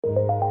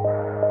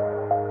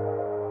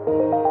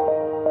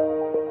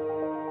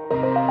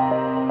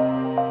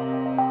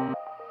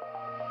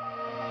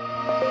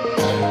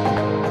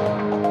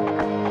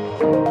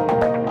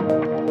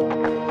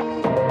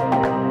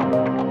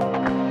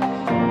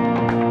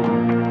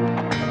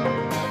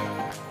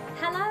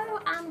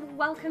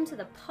welcome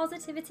to the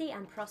Positivity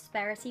and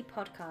Prosperity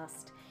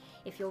podcast.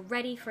 If you're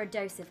ready for a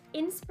dose of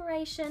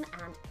inspiration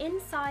and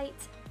insight,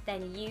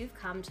 then you've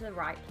come to the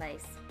right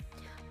place.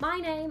 My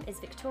name is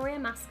Victoria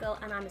Maskell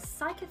and I'm a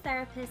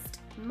psychotherapist,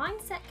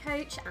 mindset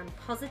coach and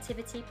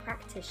positivity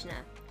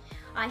practitioner.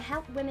 I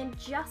help women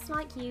just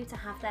like you to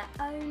have their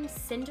own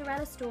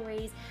Cinderella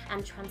stories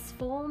and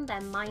transform their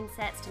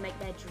mindsets to make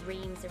their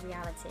dreams a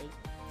reality.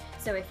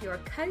 So if you're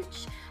a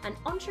coach, an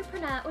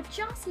entrepreneur, or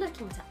just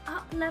looking to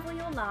up-level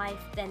your life,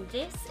 then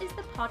this is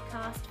the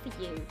podcast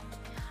for you.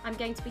 I'm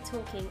going to be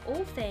talking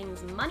all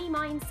things money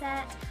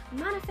mindset,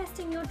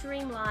 manifesting your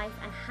dream life,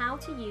 and how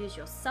to use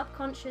your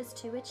subconscious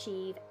to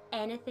achieve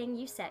anything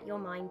you set your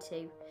mind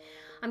to.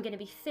 I'm going to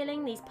be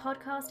filling these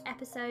podcast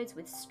episodes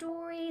with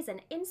stories and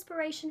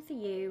inspiration for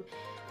you,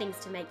 things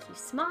to make you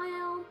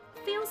smile,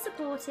 feel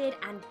supported,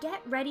 and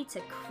get ready to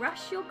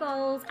crush your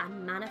goals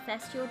and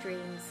manifest your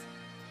dreams.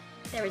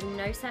 There is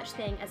no such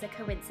thing as a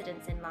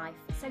coincidence in life,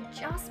 so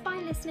just by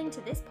listening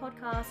to this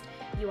podcast,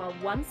 you are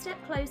one step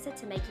closer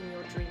to making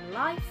your dream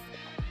life,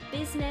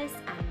 business,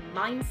 and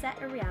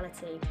mindset a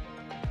reality.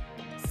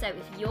 So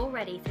if you're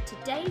ready for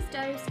today's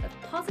dose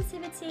of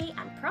positivity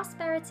and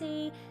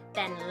prosperity,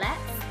 then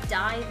let's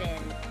dive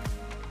in.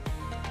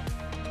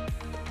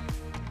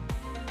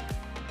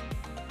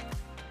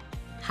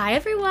 Hi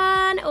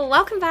everyone,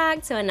 welcome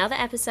back to another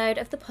episode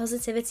of the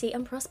Positivity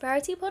and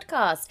Prosperity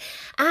podcast.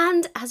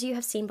 And as you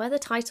have seen by the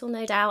title,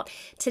 no doubt,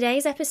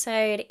 today's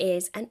episode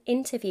is an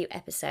interview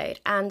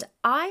episode. And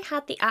I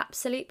had the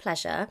absolute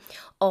pleasure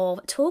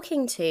of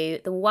talking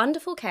to the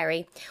wonderful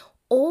Kerry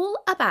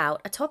all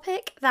about a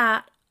topic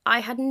that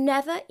I had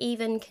never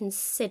even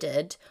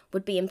considered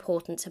would be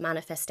important to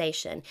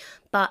manifestation,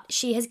 but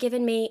she has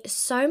given me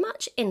so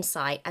much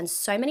insight and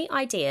so many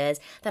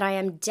ideas that I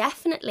am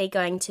definitely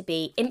going to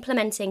be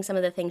implementing some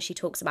of the things she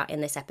talks about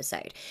in this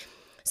episode.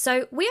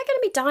 So we are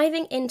going to be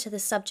diving into the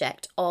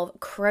subject of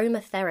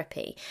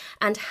chromotherapy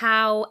and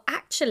how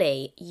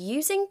actually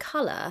using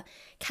colour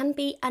can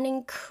be an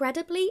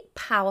incredibly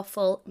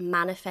powerful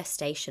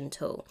manifestation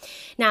tool.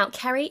 Now,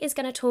 Kerry is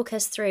going to talk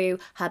us through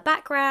her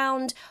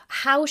background,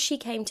 how she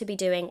came to be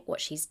doing what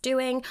she's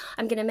doing.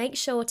 I'm going to make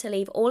sure to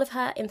leave all of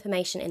her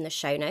information in the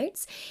show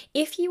notes.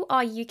 If you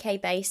are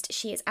UK based,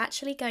 she is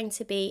actually going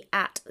to be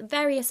at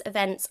various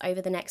events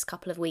over the next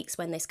couple of weeks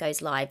when this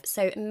goes live.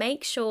 So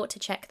make sure to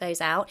check those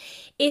out.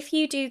 If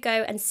you do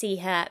go and see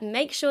her,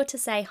 make sure to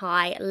say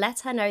hi,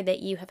 let her know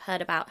that you have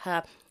heard about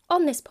her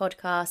on this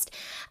podcast,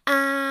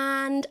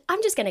 and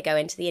I'm just going to go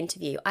into the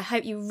interview. I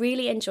hope you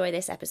really enjoy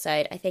this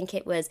episode. I think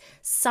it was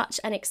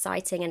such an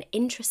exciting and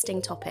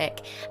interesting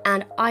topic,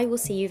 and I will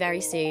see you very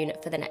soon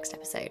for the next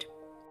episode.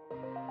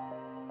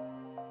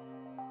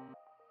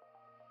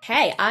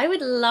 Hey, I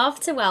would love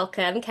to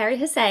welcome Kerry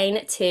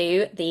Hussain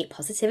to the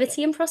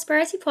Positivity and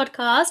Prosperity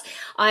podcast.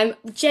 I'm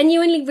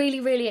genuinely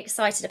really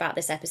excited about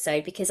this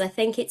episode because I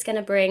think it's going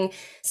to bring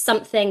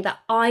something that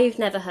I've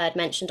never heard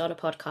mentioned on a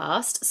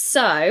podcast.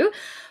 So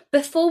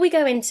before we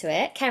go into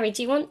it, Kerry,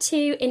 do you want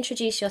to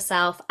introduce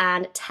yourself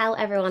and tell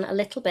everyone a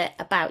little bit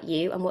about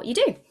you and what you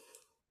do?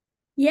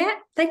 Yeah,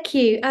 thank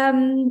you.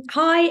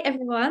 Hi,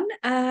 everyone.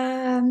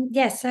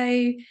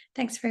 So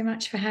thanks very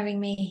much for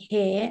having me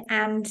here.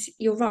 And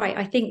you're right,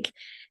 I think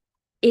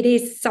it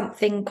is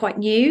something quite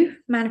new,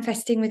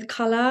 manifesting with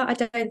colour. I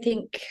don't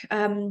think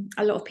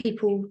a lot of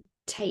people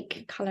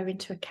take colour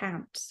into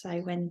account. So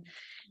when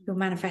you're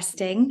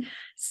manifesting.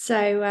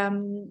 So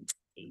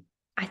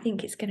I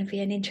think it's going to be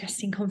an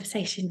interesting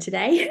conversation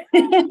today.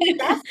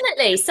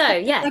 Definitely. So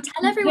yeah,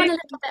 tell everyone a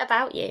little bit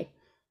about you.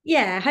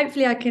 Yeah,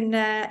 hopefully I can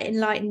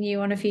enlighten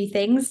you on a few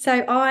things.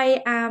 So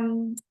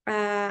I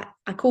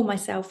call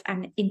myself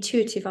an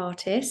intuitive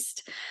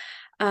artist.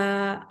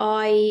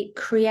 I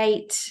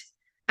create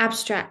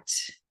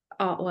abstract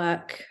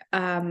artwork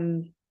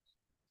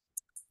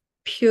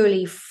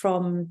purely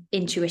from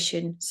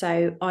intuition.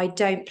 So I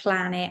don't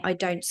plan it. I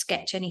don't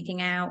sketch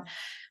anything out.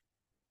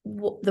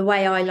 The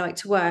way I like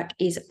to work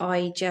is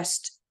I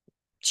just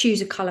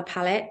choose a color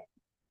palette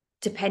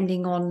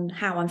depending on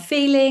how I'm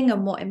feeling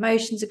and what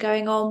emotions are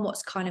going on,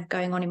 what's kind of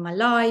going on in my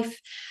life,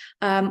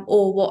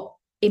 or what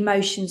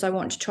emotions I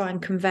want to try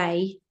and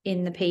convey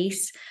in the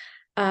piece.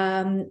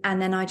 And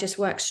then I just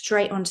work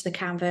straight onto the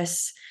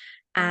canvas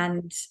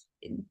and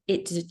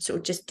it sort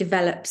of just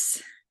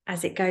develops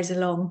as it goes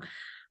along,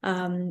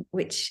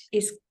 which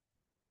is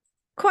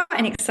quite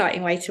an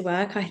exciting way to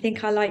work. I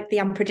think I like the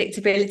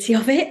unpredictability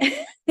of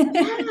it.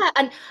 Yeah,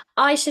 and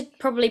I should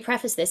probably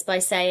preface this by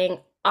saying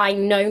I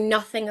know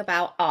nothing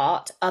about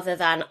art other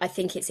than I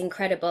think it's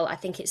incredible. I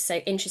think it's so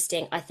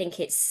interesting. I think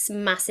it's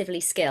massively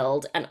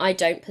skilled, and I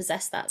don't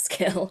possess that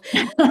skill.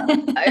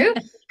 So,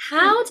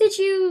 how did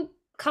you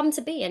come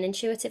to be an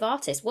intuitive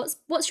artist?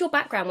 What's your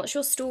background? What's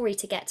your story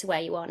to get to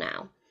where you are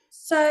now?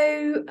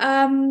 So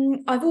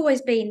I've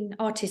always been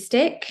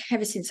artistic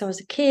ever since I was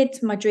a kid.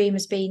 My dream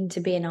has been to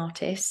be an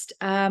artist.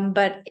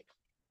 But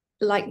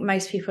like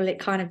most people, it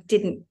kind of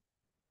didn't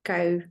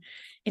go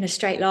in a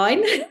straight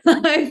line.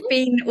 I've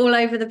been all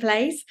over the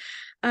place.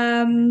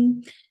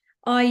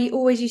 I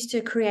always used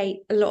to create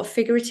a lot of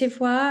figurative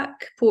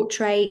work,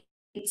 portraits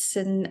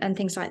and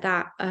things like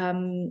that,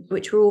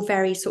 which were all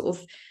very sort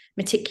of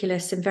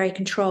meticulous and very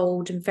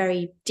controlled and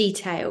very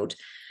detailed.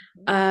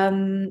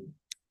 And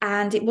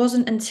it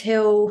wasn't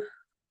until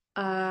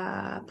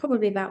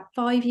probably about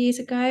 5 years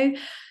ago,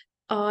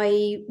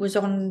 I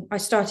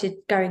started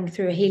going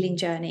through a healing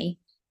journey.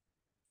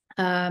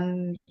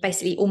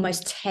 Basically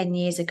almost 10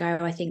 years ago,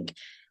 I think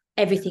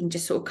everything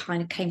just sort of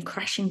kind of came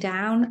crashing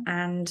down,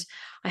 and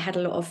I had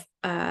a lot of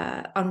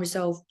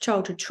unresolved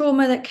childhood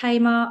trauma that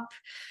came up.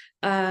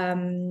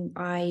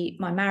 My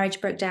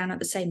marriage broke down at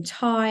the same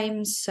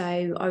time,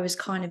 so I was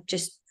kind of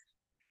just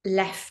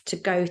left to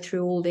go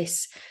through all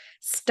this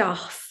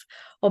stuff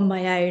on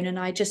my own, and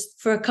I just,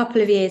 for a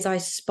couple of years, I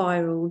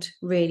spiraled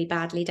really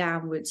badly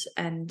downwards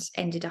and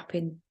ended up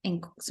in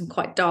some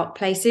quite dark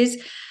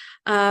places.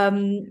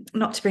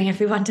 Not to bring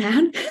everyone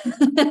down,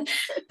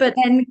 but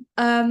then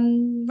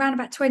around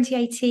about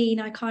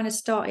 2018, I kind of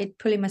started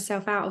pulling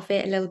myself out of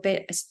it a little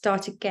bit. I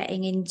started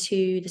getting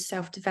into the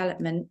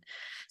self-development.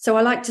 So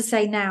I like to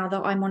say now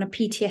that I'm on a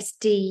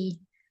PTSD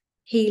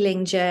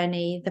healing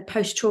journey, the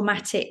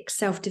post-traumatic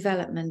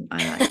self-development,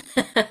 I like.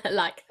 I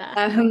like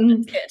that.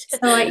 So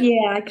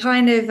I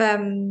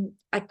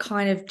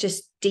kind of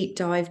just deep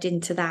dived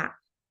into that.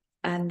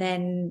 And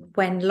then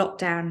when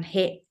lockdown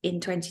hit in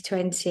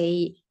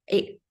 2020,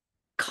 it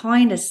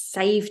kind of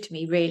saved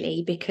me,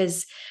 really,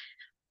 because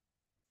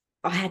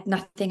I had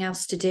nothing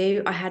else to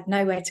do. I had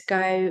nowhere to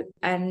go,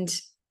 and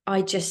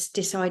I just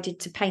decided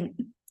to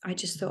paint. I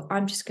just thought,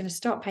 I'm just going to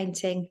start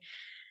painting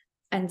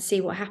and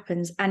see what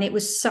happens. And it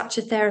was such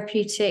a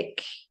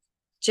therapeutic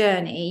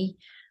journey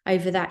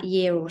over that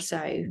year or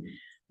so.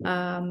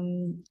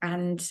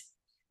 And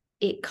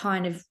it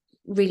kind of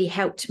really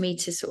helped me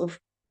to sort of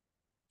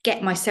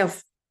get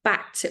myself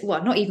back to,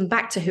 well, not even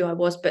back to who I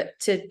was, but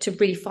to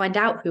really find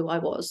out who I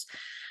was.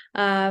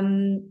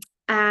 And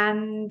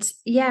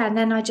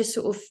then I just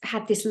sort of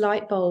had this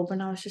light bulb,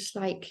 and I was just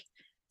like,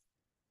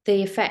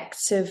 the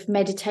effects of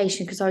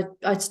meditation, because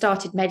I'd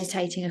started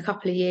meditating a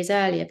couple of years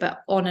earlier,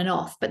 but on and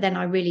off. But then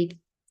I really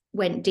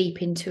went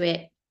deep into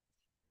it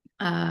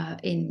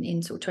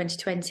in sort of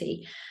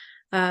 2020.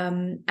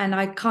 And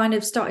I kind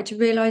of started to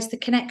realize the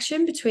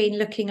connection between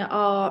looking at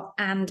art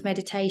and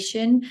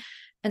meditation.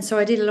 And so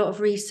I did a lot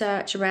of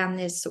research around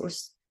this sort of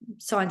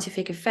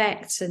scientific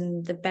effects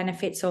and the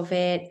benefits of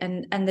it.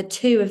 And the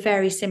two are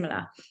very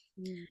similar.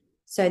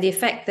 So the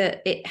effect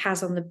that it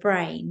has on the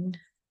brain,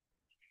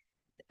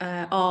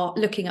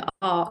 looking at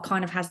art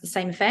kind of has the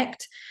same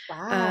effect.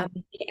 Wow.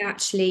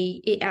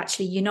 It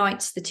actually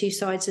unites the two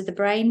sides of the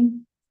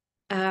brain,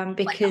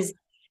 because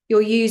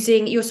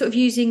you're sort of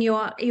using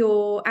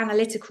your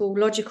analytical,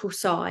 logical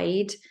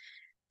side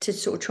to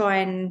sort of try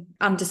and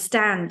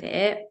understand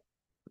it,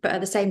 but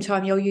at the same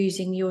time you're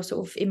using your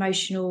sort of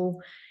emotional,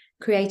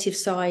 creative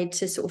side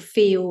to sort of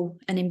feel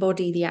and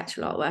embody the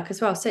actual artwork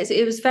as well. So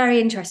it was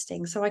very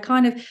interesting. So I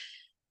kind of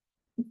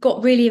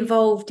got really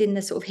involved in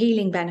the sort of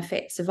healing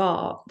benefits of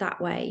art that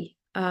way.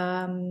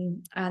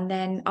 And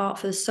then Art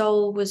for the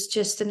Soul was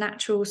just a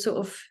natural sort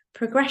of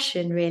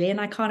progression, really. And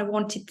I kind of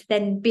wanted to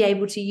then be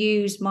able to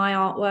use my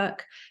artwork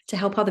to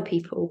help other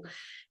people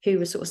who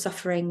were sort of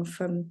suffering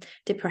from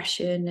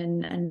depression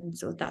and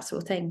sort of that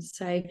sort of thing.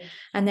 So,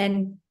 and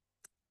then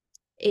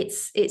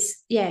it's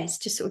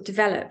just sort of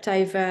developed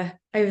over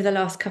the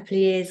last couple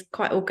of years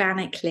quite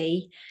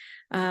organically.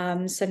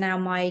 So now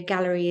my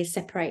gallery is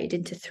separated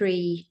into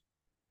 3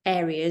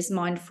 areas: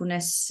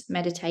 mindfulness,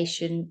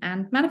 meditation,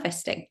 and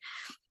manifesting.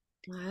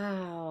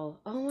 Wow.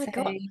 Oh my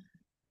God.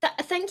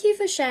 Thank you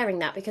for sharing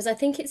that, because I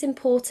think it's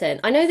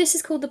important. I know this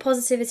is called the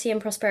Positivity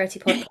and Prosperity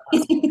Podcast,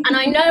 and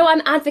I know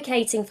I'm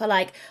advocating for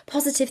like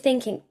positive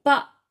thinking,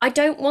 but I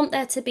don't want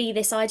there to be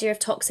this idea of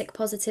toxic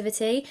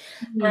positivity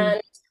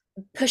and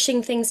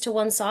pushing things to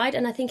one side.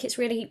 And I think it's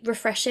really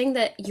refreshing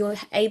that you're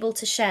able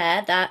to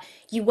share that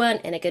you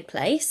weren't in a good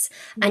place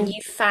and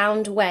you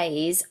found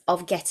ways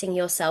of getting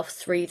yourself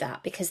through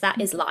that, because that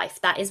is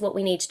life. That is what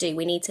we need to do.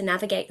 We need to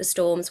navigate the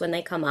storms when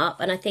they come up.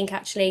 And I think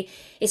actually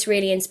it's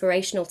really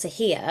inspirational to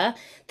hear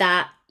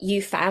that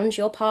you found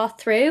your path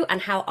through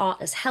and how art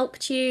has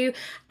helped you.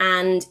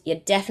 And you're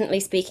definitely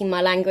speaking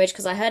my language,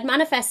 because I heard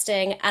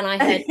manifesting and I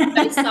heard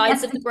both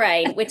sides of the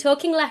brain. We're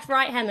talking left,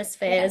 right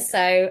hemispheres.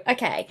 So,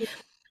 okay.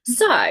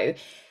 So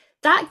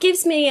that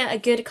gives me a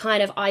good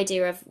kind of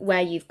idea of where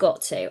you've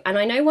got to. And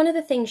I know one of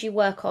the things you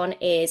work on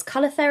is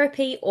color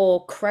therapy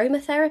or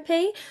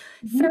chromotherapy.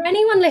 For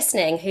anyone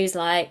listening who's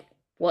like,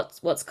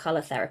 what's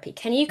color therapy?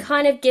 Can you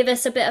kind of give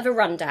us a bit of a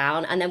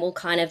rundown, and then we'll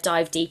kind of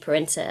dive deeper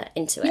into it?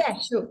 Yeah,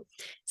 sure.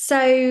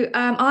 So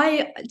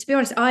to be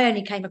honest, I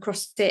only came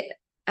across it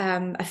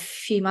a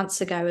few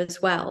months ago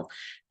as well.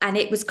 And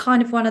it was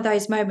kind of one of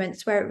those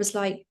moments where it was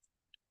like,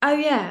 oh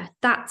yeah,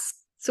 that's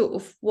sort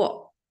of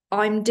what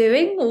I'm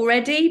doing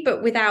already,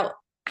 but without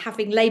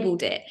having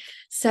labeled it.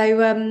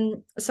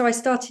 So I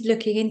started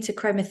looking into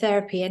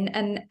chromotherapy,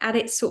 and at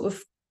its sort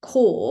of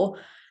core,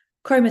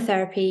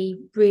 chromotherapy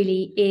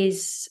really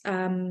is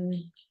a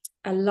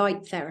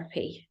light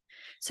therapy.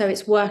 So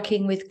it's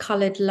working with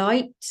coloured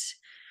light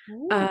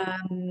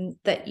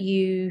that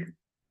you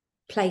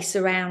place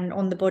around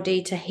on the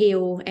body to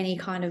heal any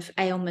kind of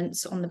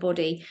ailments on the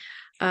body.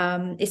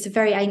 It's a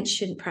very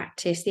ancient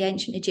practice. The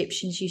ancient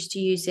Egyptians used to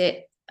use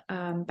it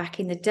back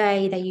in the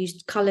day. They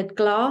used coloured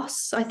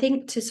glass, I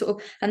think, to sort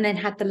of, and then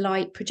had the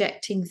light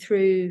projecting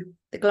through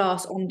the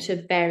glass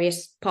onto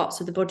various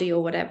parts of the body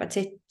or whatever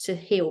to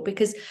heal,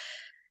 because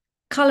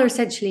colour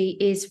essentially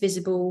is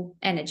visible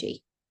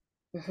energy.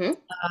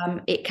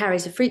 It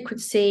carries a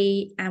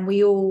frequency, and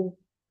we all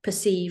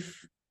perceive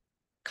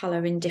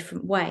colour in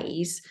different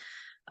ways.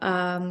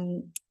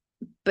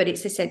 But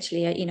it's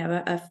essentially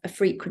a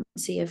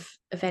frequency of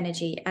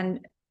energy.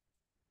 And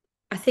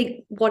I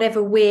think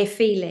whatever we're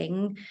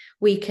feeling,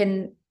 we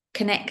can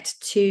connect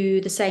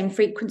to the same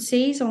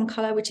frequencies on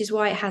colour, which is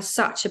why it has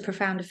such a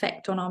profound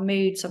effect on our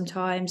mood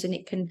sometimes. And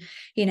it can,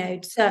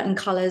 certain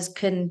colours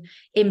can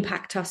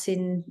impact us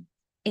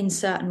in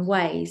certain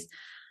ways.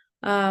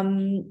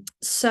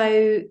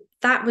 So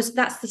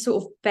that's the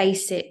sort of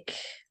basic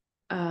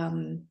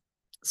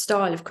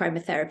style of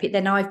chromotherapy.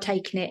 Then I've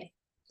taken it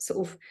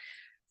sort of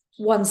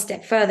one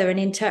step further and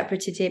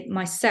interpreted it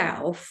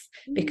myself,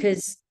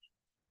 because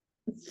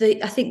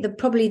I think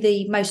probably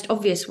the most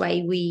obvious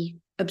way we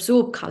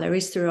absorb colour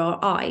is through our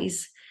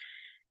eyes.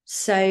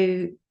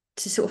 So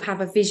to sort of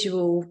have a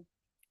visual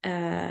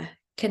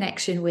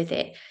connection with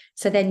it.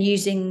 So then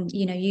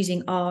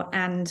using art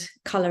and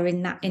colour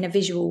in a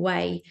visual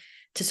way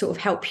to sort of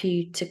help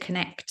you to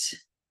connect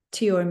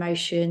to your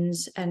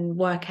emotions and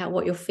work out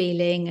what you're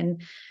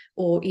feeling,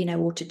 or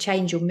to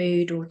change your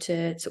mood, or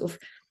to sort of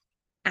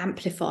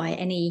amplify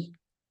any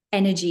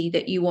energy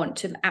that you want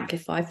to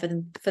amplify for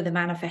the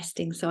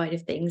manifesting side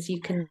of things. You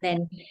can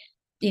then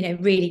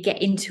really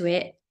get into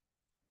it,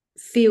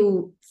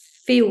 feel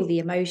the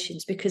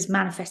emotions, because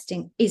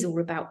manifesting is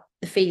all about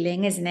the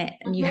feeling, isn't it?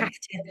 And you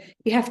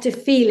have to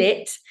feel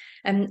it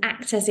and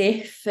act as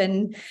if,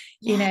 and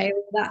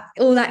that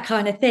all that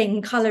kind of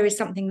thing. Color is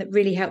something that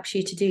really helps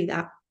you to do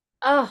that.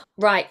 Oh,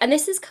 right. And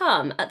this has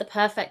come at the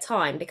perfect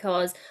time,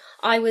 because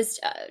I was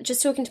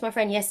just talking to my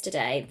friend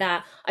yesterday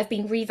that I've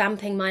been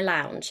revamping my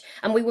lounge,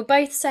 and we were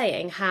both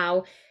saying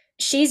how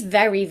she's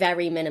very,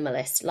 very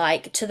minimalist,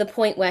 like to the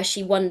point where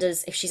she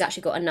wonders if she's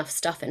actually got enough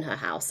stuff in her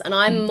house. And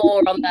I'm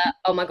more on the,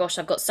 oh my gosh,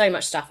 I've got so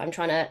much stuff, I'm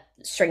trying to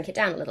shrink it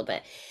down a little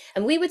bit.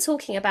 And we were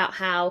talking about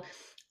how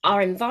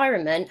our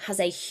environment has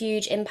a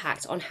huge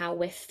impact on how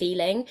we're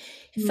feeling.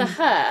 For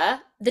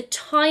her, the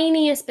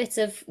tiniest bit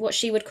of what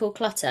she would call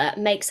clutter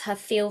makes her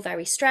feel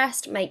very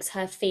stressed, makes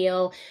her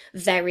feel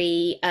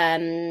very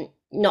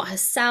not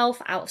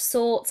herself, out of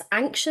sorts,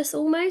 anxious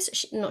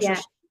almost. Not sure.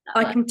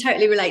 I can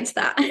totally relate to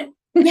that.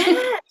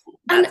 Yeah.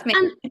 That's me.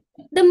 And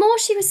the more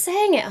she was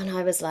saying it, and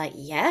I was like,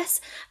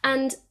 yes.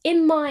 And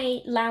in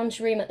my lounge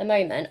room at the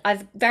moment,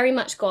 I've very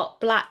much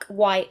got black,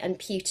 white, and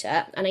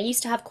pewter. And I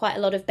used to have quite a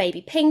lot of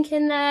baby pink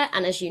in there.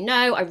 And as you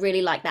know, I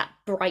really like that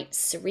bright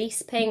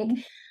cerise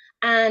pink.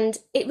 And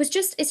it's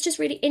just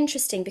really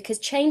interesting, because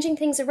changing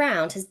things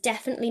around has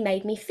definitely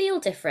made me feel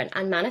different.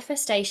 And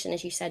manifestation,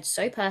 as you said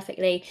so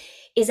perfectly,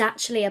 is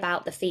actually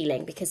about the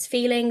feeling, because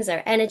feelings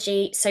are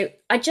energy. So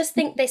I just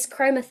think this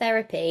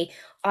chromotherapy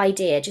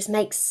idea just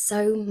makes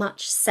so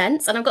much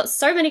sense. And I've got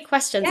so many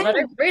questions and I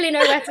don't really know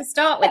where to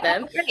start with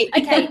them.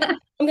 Okay,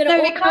 I'm going to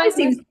organize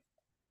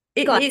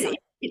it,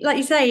 like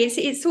you say,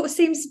 it sort of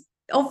seems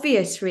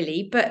obvious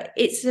really, but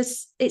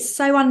it's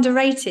so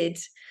underrated.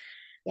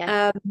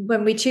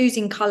 When we're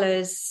choosing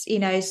colours,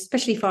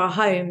 especially for our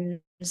homes,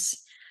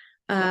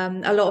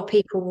 a lot of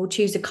people will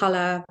choose a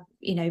colour,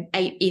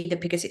 either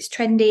because it's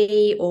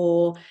trendy,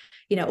 or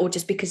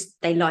just because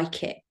they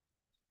like it.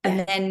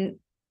 And then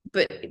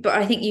but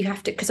I think you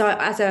have to, because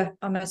I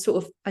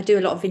do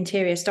a lot of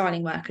interior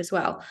styling work as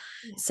well.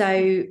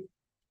 So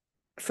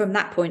from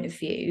that point of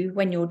view,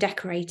 when you're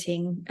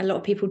decorating, a lot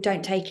of people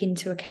don't take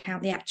into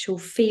account the actual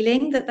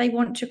feeling that they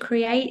want to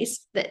create.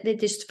 It's that they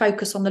just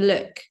focus on the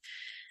look.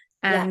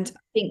 And I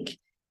think,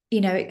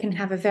 it can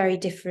have a very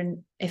different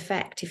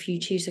effect if you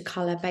choose a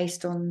colour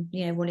based on,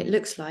 what it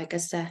looks like,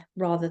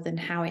 rather than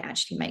how it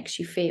actually makes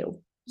you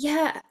feel.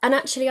 Yeah, and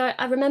actually,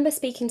 I remember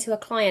speaking to a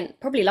client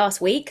probably last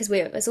week, because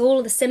there's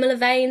all the similar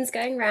veins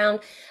going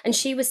around, and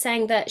she was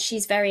saying that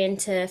she's very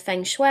into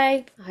feng shui.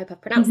 I hope I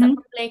pronounced that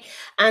properly.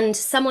 And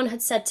someone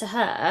had said to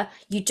her,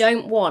 "You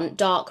don't want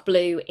dark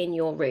blue in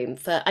your room."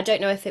 For I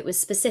don't know if it was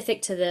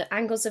specific to the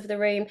angles of the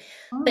room,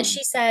 but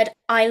she said,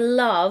 "I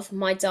love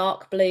my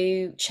dark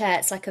blue chair.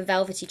 It's like a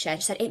velvety chair."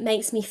 She said, "It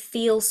makes me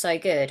feel so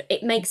good.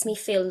 It makes me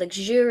feel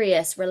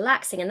luxurious,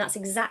 relaxing, and that's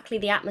exactly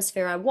the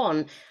atmosphere I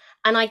want."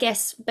 And I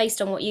guess based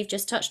on what you've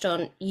just touched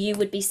on, you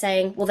would be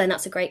saying, well, then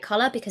that's a great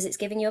colour because it's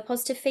giving you a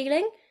positive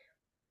feeling.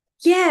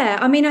 Yeah,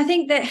 I mean, I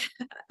think that,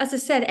 as I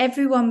said,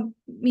 everyone,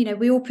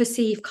 we all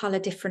perceive colour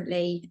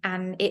differently,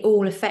 and it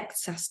all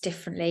affects us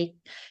differently.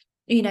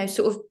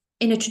 Sort of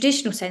in a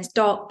traditional sense,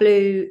 dark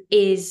blue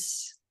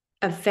is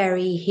a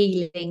very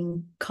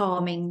healing,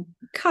 calming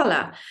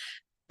colour.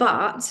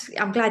 But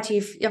I'm glad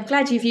you've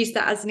used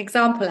that as an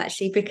example,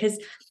 actually,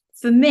 because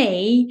for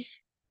me,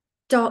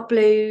 dark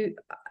blue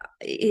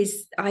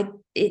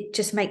it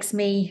just makes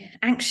me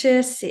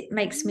anxious. It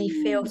makes me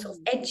feel sort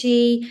of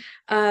edgy.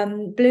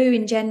 Blue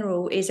in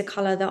general is a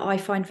color that I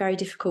find very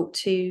difficult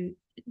to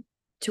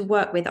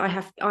work with. I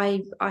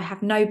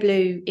have no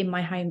blue in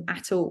my home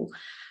at all.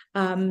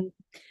 And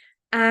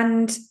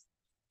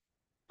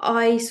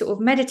I sort of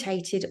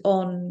meditated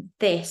on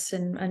this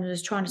and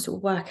was trying to sort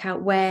of work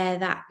out where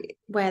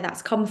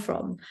that's come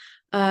from.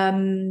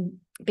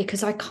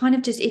 Because I kind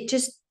of it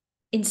just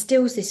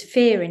instills this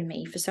fear in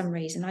me for some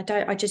reason.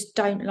 I just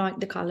don't like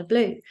the color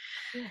blue.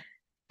 Yeah.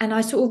 And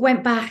I sort of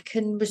went back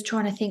and was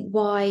trying to think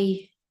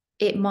why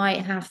it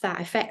might have that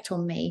effect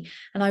on me.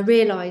 And I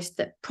realized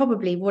that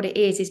probably what it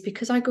is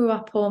because I grew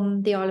up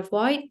on the Isle of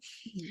Wight.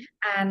 Mm-hmm.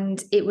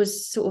 And it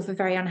was sort of a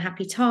very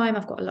unhappy time.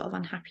 I've got a lot of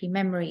unhappy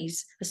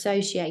memories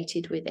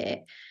associated with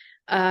it.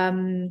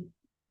 And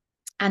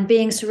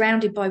being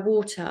surrounded by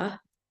water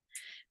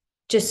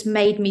just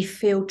made me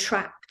feel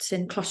trapped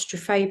and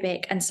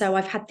claustrophobic. And so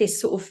I've had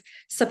this sort of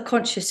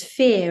subconscious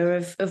fear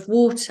of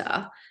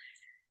water,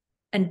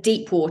 and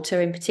deep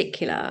water in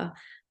particular.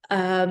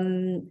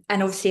 And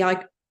obviously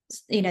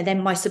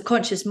then my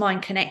subconscious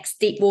mind connects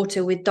deep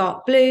water with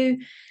dark blue.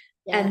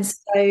 Yeah. And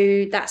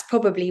so that's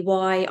probably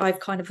why I've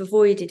kind of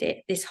avoided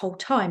it this whole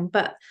time.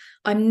 But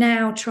I'm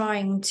now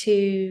trying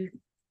to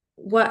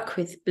work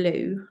with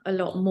blue a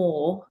lot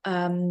more,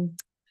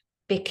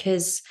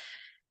 because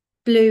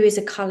blue is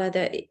a color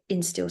that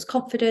instills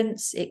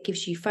confidence. It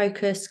gives you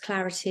focus,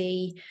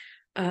 clarity,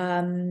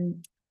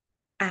 and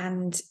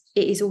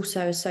it is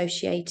also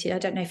associated. I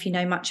don't know if you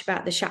know much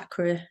about the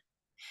chakra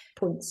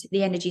points,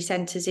 the energy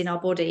centers in our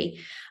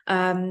body.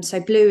 So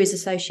blue is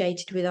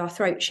associated with our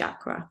throat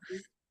chakra.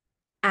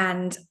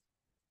 And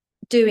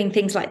doing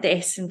things like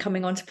this and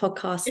coming onto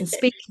podcasts and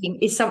speaking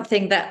is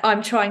something that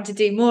I'm trying to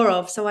do more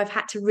of. So I've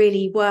had to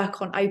really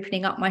work on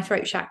opening up my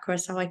throat chakra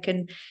so I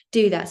can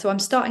do that. So I'm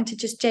starting to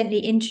just gently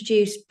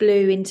introduce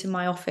blue into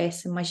my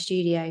office and my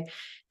studio,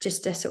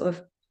 just to sort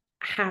of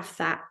have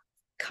that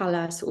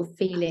color sort of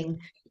feeling.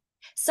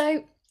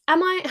 So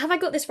have I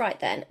got this right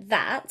then,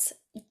 that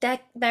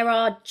there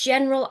are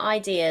general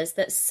ideas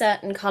that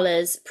certain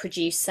colors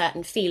produce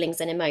certain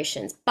feelings and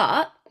emotions,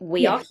 but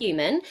we are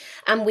human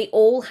and we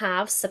all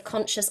have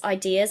subconscious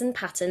ideas and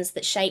patterns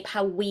that shape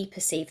how we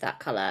perceive that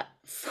color.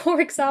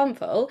 For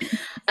example,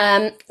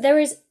 there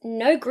is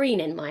no green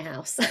in my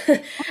house.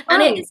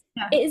 And it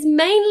is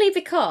mainly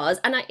because,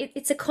 and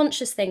it's a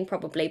conscious thing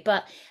probably,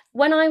 but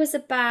when I was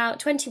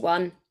about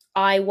 21,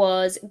 I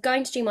was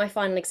going to do my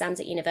final exams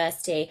at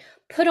university,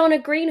 put on a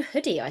green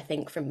hoodie, I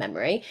think, from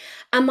memory.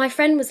 And my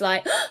friend was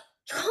like, oh,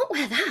 you can't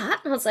wear that.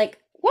 And I was like,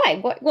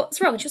 why?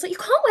 What's wrong? And she was like, you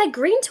can't wear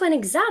green to an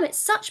exam. It's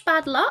such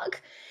bad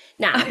luck.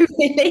 Now,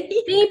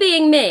 me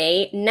being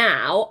me,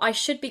 now I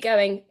should be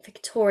going,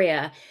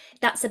 Victoria,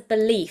 that's a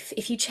belief.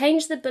 If you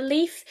change the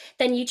belief,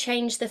 then you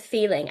change the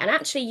feeling. And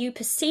actually you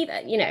perceive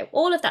it,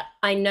 all of that.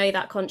 I know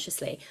that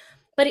consciously.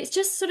 But it's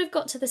just sort of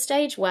got to the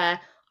stage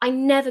where I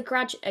never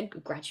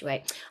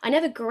graduate. I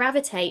never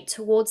gravitate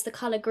towards the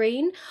color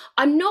green.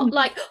 I'm not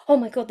like, oh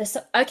my God,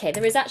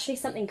 there is actually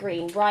something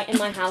green right in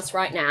my house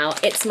right now.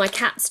 It's my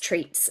cat's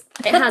treats.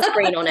 It has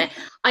green on it.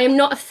 I am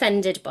not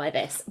offended by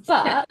this,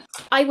 but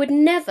I would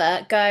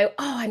never go,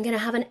 oh, I'm going to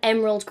have an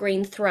emerald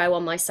green throw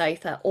on my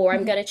sofa, or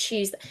I'm going to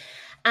choose.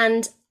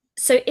 And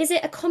so is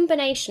it a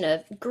combination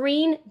of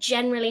green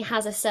generally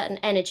has a certain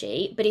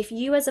energy, but if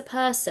you as a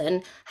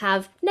person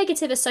have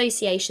negative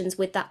associations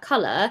with that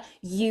colour,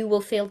 you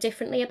will feel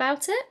differently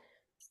about it?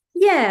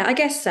 Yeah, I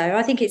guess so.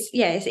 I think it's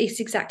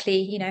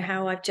exactly,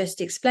 how I've just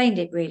explained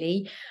it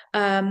really.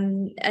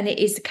 And it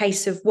is the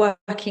case of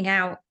working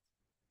out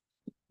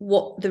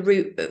what the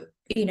root,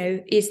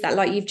 is that,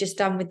 like you've just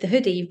done with the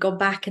hoodie. You've gone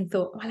back and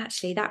thought, well,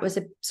 actually that was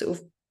a sort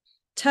of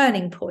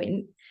turning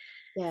point.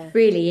 Yeah,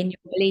 really, in your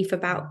belief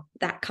about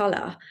that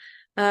color.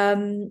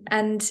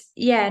 And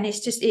it's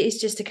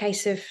just a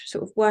case of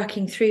sort of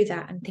working through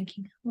that and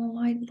thinking,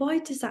 well, why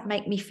does that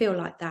make me feel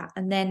like that?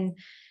 And then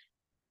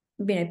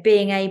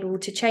being able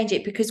to change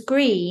it, because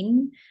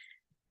green,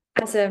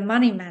 as a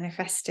money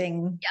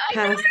manifesting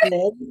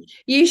person,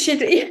 you should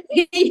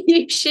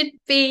you should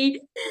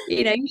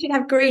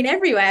have green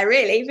everywhere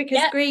really,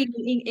 because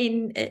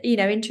green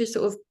into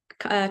sort of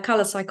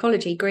color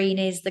psychology, green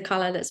is the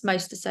color that's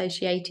most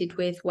associated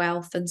with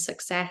wealth and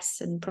success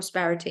and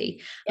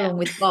prosperity, along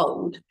with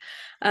gold.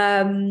 But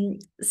I mean,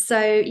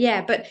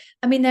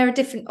 there are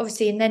different,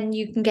 obviously, and then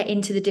you can get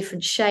into the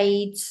different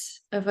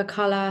shades of a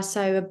color.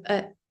 So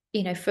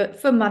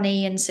for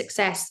money and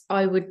success,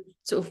 I would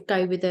sort of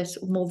go with a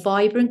sort of more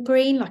vibrant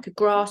green, like a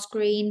grass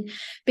green,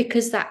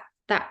 because that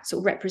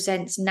sort of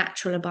represents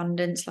natural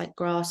abundance, like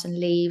grass and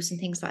leaves and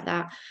things like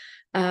that,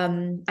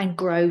 and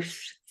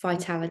growth,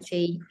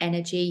 vitality,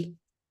 energy.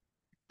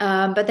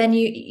 But then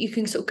you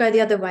can sort of go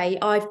the other way.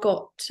 I've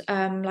got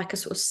like a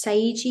sort of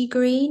sagey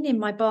green in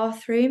my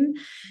bathroom,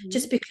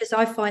 just because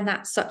I find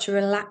that such a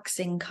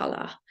relaxing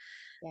color.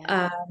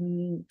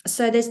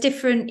 So there's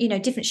different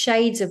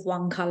shades of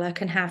one color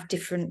can have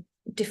different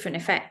different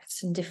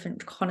effects and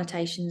different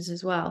connotations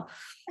as well.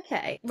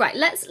 Okay, right.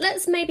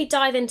 Let's maybe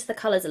dive into the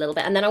colors a little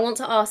bit, and then I want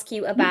to ask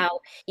you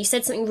about, you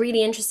said something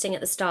really interesting at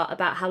the start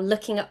about how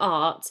looking at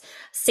art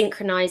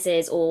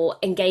synchronizes or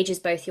engages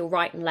both your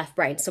right and left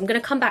brain. So I'm going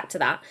to come back to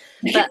that,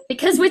 but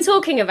because we're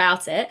talking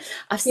about it,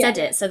 I've Yeah. said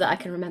it so that I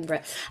can remember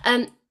it.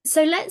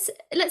 So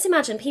let's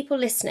imagine people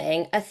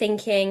listening are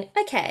thinking,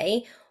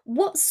 okay,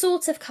 what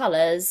sort of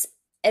colors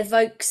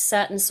evokes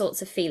certain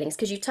sorts of feelings?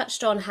 Because you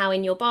touched on how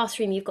in your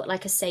bathroom you've got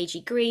like a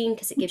sagey green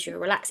because it gives you a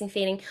relaxing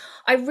feeling.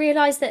 I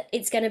realise that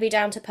it's going to be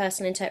down to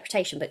personal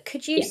interpretation, but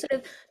could you Yeah. sort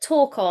of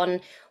talk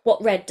on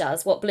what red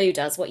does, what blue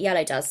does, what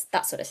yellow does,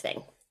 that sort of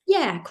thing?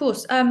 Yeah, of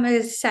course. As I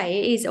say,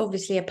 it is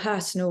obviously a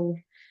personal,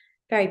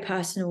 very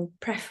personal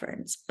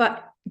preference,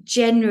 but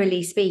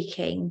generally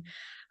speaking,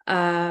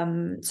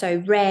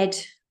 so red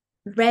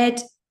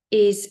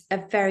is a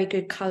very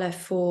good color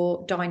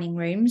for dining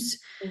rooms.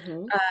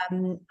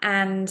 Hmm.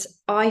 And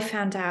I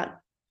found out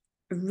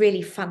a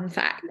really fun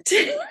fact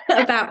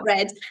about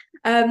red.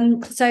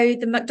 So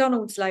the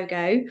McDonald's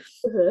logo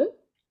Hmm.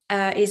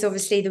 is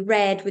obviously the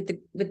red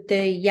with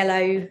the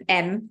yellow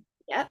M.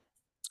 Yep.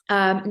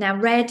 Now,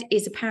 red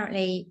is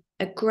apparently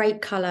a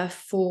great color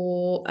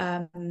for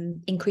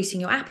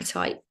increasing your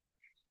appetite.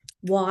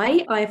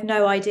 Why? I have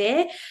no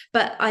idea,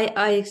 but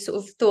I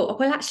sort of thought,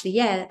 well, actually,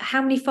 yeah.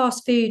 How many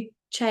fast food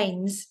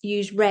chains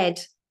use red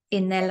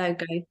in their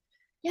logo?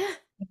 Yeah.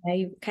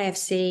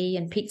 KFC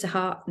and Pizza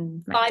Hut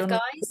and Five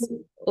McDonald's guys.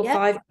 or Yep.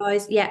 Five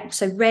Guys. Yeah.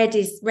 So red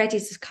is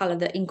this color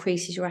that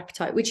increases your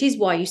appetite, which is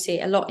why you see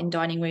it a lot in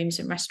dining rooms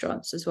and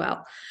restaurants as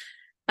well.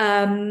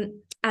 And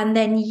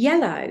then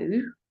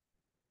yellow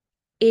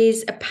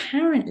is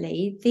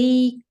apparently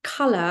the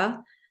color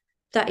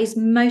that is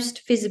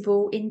most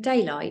visible in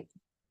daylight,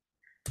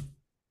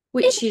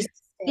 which is, it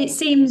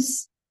Interesting.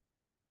 seems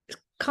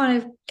kind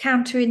of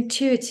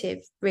counterintuitive,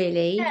 Yeah,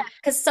 really.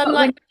 because But sunlight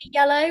when, would be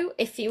yellow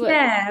if you were.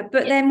 yeah,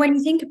 but It then when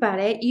you think about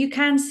it, you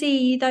can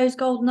see those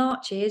golden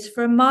arches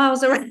from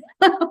miles around.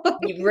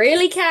 you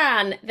really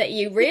can. That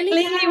you It really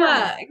clearly can.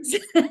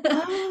 works.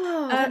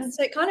 Oh, that's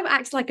So it kind of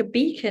acts like a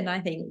beacon,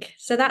 I think.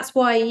 So that's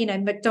why,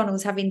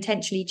 McDonald's have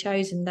intentionally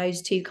chosen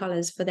those two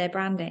colors for their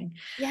branding.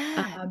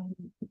 yeah,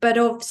 But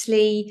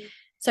obviously,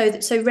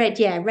 so red,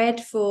 yeah,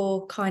 red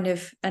for kind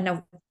of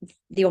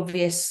the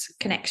obvious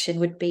connection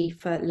would be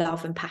for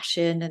love and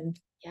passion and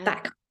yeah.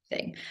 that kind of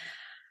thing.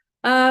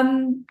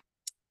 Um,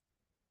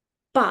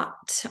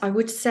 but I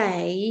would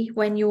say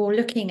when you're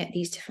looking at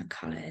these different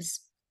colors,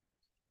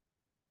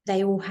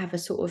 they all have a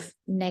sort of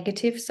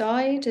negative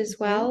side as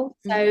Hmm. well.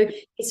 Hmm. So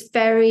it's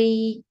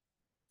very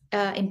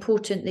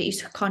important that you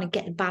kind of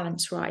get the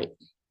balance right.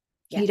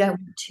 Yeah. You don't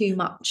want too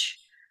much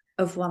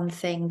of one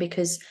thing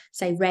because,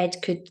 say,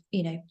 red could,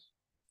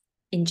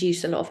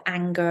 induce a lot of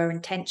anger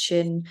and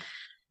tension,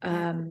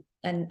 Yeah.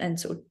 and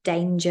sort of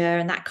danger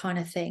and that kind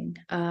of thing.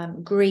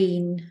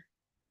 Green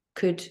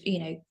could,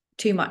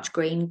 too much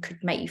green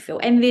could make you feel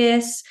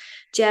envious,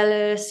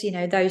 jealous,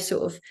 those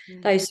sort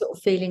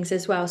of feelings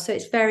as well. So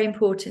it's very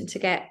important to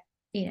get,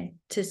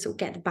 to sort of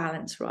get the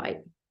balance right.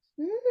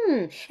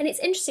 And it's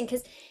interesting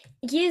because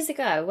years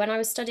ago, when I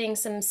was studying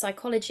some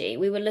psychology,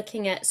 we were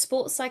looking at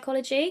sports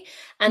psychology,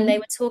 and they Mhm.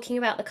 were talking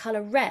about the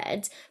color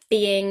red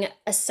being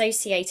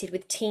associated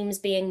with teams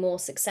being more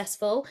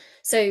successful.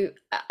 So,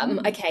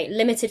 okay,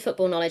 limited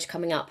football knowledge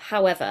coming up.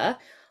 However,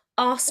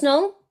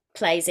 Arsenal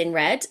plays in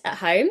red at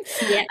home.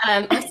 Yeah. I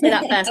have to say that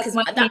first That's because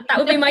my that, team. that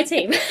would be my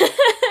team.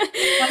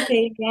 My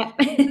team, yeah.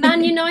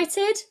 Man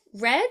United,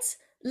 red.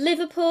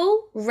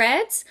 Liverpool,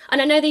 red. And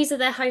I know these are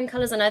their home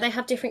colours. I know they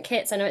have different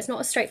kits. I know it's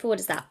not as straightforward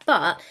as that.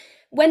 But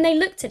when they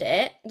looked at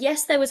it,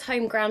 yes, there was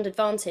home ground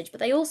advantage, but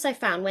they also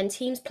found when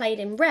teams played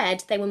in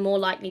red, they were more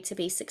likely to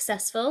be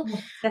successful. And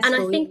I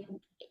Successful, think yeah.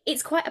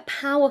 it's quite a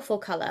powerful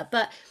colour.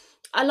 But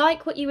I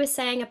like what you were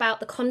saying about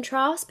the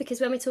contrast,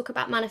 because when we talk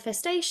about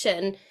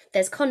manifestation,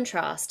 there's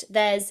contrast.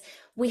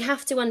 We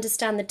have to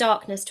understand the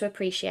darkness to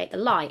appreciate the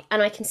light.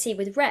 And I can see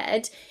with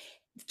red,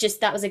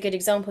 just that was a good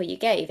example you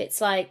gave.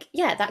 It's like,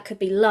 yeah, that could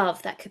be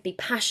love, that could be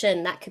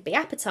passion, that could be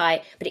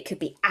appetite, but it could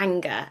be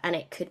anger and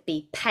it could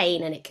be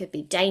pain and it could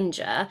be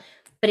danger.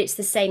 But it's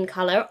the same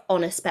color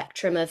on a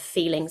spectrum of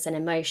feelings and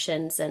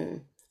emotions.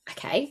 And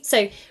okay,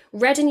 so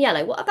red and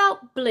yellow. What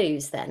about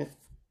blues then?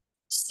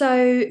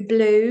 So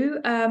blue,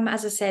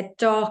 as I said,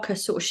 darker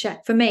sort of shade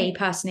for me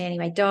personally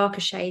anyway,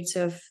 darker shades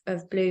of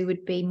blue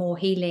would be more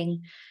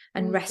healing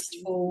and Mm.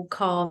 restful,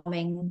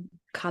 calming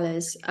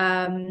colours.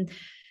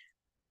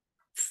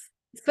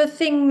 For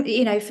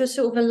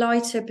sort of a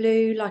lighter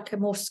blue, like a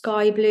more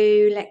sky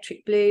blue,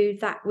 electric blue,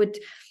 that would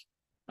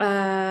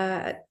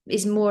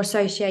is more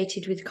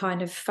associated with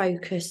kind of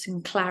focus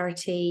and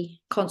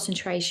clarity,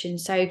 concentration.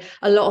 So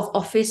a lot of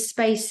office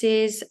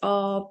spaces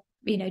are,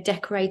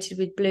 decorated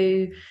with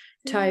blue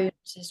Yeah.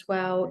 tones as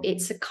well.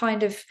 It's a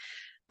kind of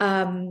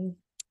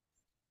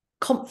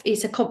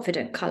it's a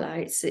confident color.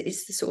 It's the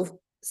sort of,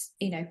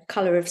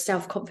 color of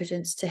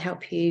self-confidence to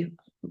help you.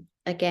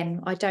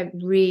 Again, I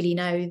don't really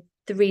know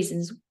the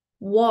reasons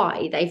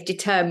why they've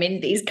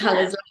determined these Yeah.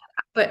 colors.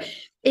 but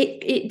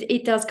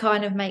it does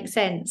kind of make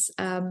sense.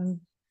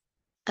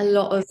 A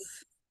lot of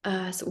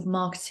sort of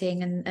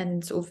marketing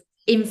and sort of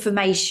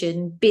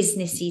information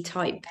businessy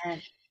type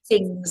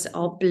things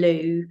are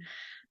blue,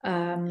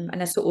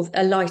 and a sort of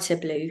a lighter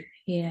blue,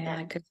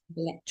 like an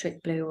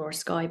electric blue or a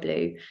sky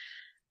blue,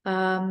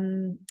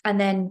 and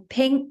then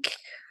pink.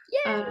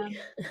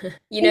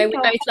 You know, we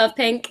both love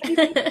pink.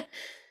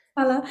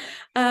 Colour.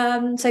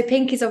 So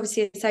pink is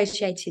obviously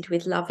associated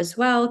with love as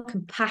well,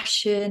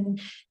 compassion,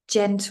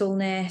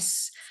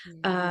 gentleness,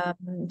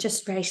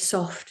 just very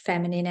soft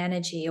feminine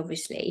energy,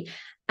 obviously.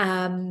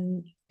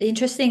 The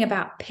interesting thing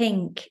about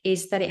pink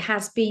is that it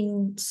has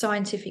been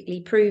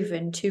scientifically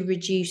proven to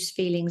reduce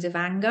feelings of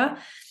anger.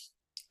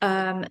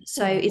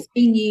 So it's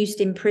been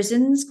used in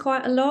prisons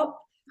quite a lot.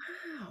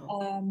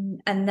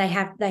 And they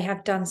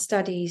have done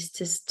studies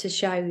to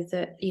show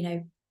that,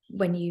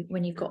 when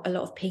you've got a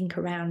lot of pink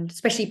around,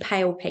 especially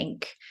pale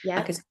pink,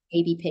 like a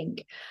baby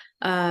pink,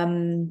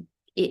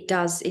 it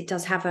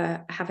does have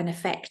an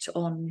effect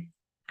on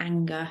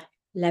anger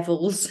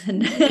levels,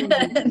 and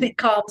it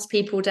calms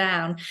people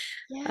down.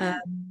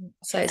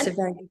 So it's a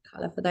very good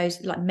color for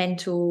those like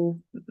mental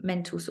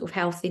sort of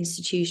health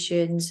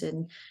institutions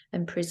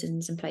and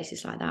prisons and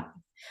places like that.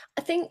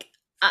 I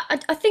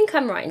think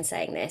I'm right in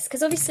saying this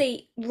because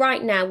obviously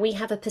right now we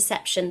have a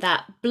perception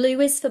that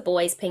blue is for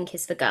boys, pink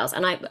is for girls.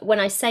 And when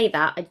I say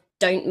that, I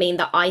don't mean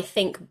that I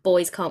think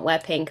boys can't wear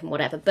pink and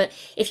whatever. But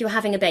if you're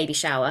having a baby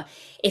shower,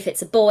 if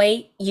it's a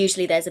boy,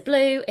 usually there's a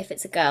blue. If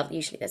it's a girl,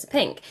 usually there's a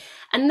pink.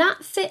 And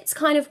that fits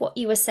kind of what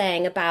you were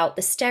saying about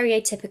the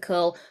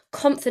stereotypical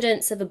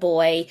confidence of a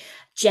boy,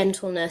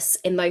 gentleness,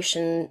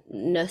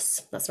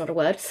 emotionness, that's not a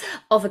word,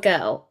 of a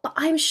girl. But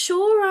I'm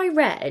sure I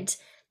read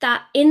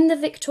that in the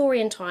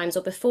Victorian times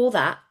or before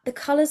that, the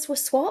colours were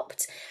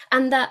swapped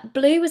and that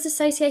blue was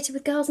associated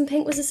with girls and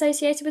pink was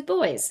associated with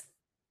boys.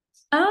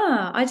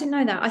 I didn't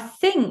know that. I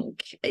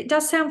think it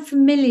does sound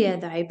familiar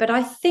though, but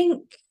I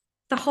think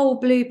the whole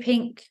blue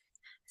pink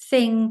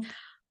thing,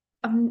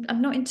 I'm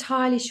not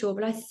entirely sure,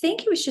 but I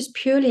think it was just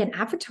purely an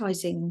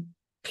advertising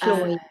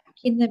ploy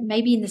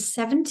maybe in the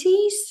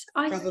 70s,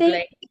 I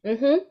think.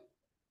 Mm-hmm.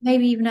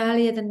 Maybe even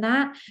earlier than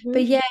that. Mm-hmm.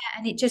 But yeah,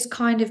 and it just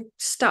kind of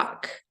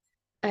stuck.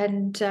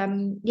 And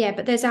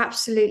but there's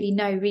absolutely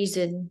no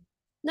reason,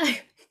 No,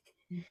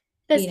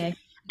 there's to be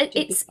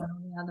it's one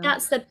or the other.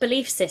 that's the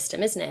belief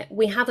system, isn't it?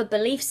 We have a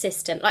belief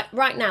system. Like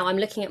right now, I'm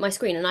looking at my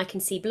screen and I can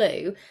see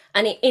blue,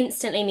 and it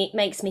instantly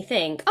makes me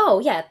think, oh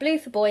yeah, blue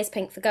for boys,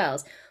 pink for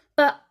girls.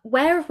 But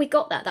where have we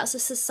got that? That's a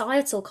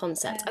societal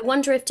concept. I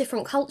wonder if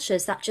different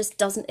cultures that just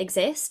doesn't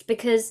exist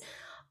because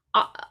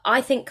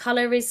I think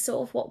color is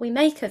sort of what we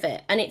make of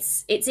it, and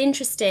it's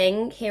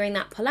interesting hearing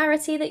that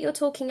polarity that you're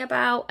talking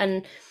about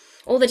and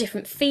all the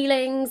different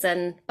feelings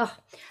and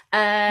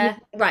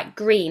right,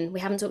 green.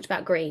 We haven't talked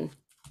about green.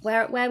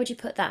 Where would you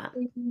put that?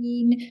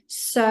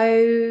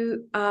 So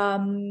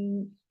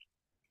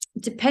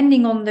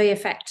depending on the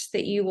effect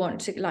that you want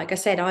to, like I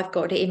said, I've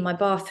got it in my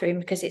bathroom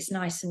because it's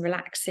nice and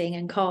relaxing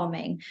and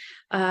calming.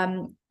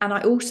 And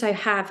I also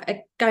have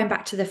going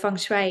back to the feng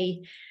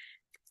shui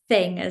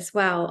thing as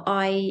well.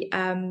 I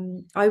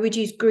would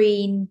use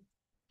green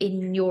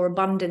in your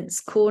abundance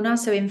corner.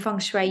 So in feng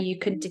shui, you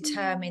can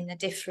determine the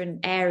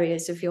different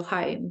areas of your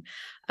home.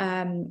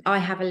 I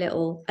have a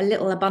little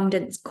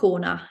abundance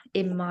corner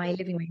in my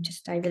living room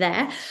just over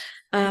there,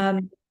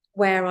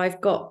 where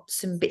I've got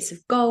some bits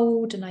of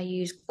gold and I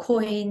use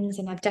coins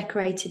and I've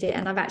decorated it,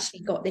 and I've actually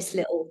got this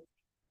little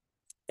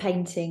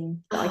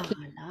painting that I keep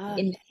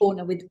in the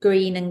corner with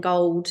green and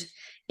gold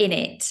in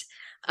it,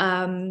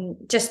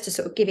 just to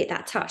sort of give it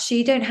that touch. So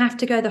you don't have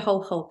to go the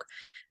whole hog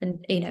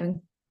and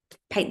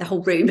paint the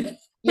whole room.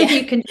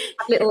 You can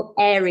have little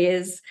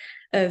areas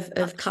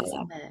of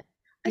colour.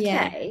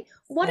 Okay.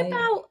 What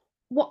about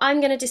what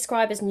I'm going to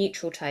describe as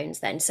neutral tones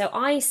then? So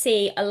I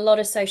see a lot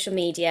of social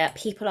media,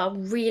 people are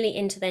really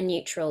into their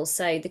neutrals.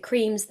 So the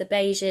creams, the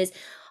beiges,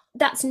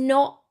 that's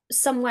not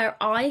somewhere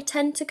I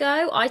tend to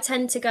go. I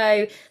tend to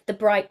go the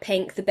bright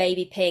pink, the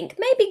baby pink,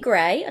 maybe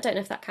grey. I don't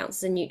know if that counts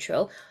as a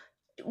neutral.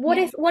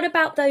 What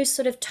about those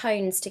sort of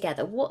tones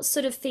together? What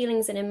sort of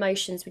feelings and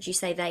emotions would you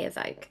say they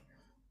evoke?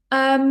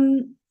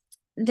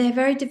 They're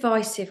very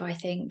divisive, I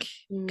think,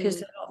 because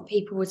a lot of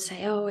people would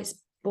say, oh, it's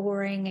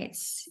boring,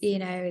 it's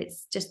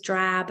it's just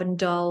drab and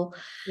dull.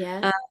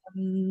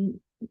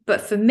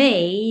 But for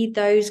me,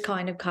 those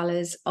kind of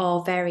colors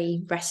are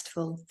very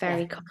restful,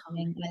 very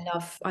calming.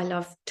 I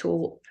love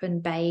taupe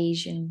and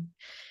beige and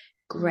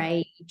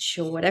greige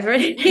or whatever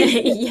it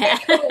is.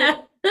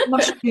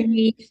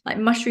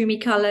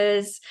 mushroomy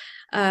colors,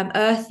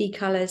 earthy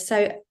colors.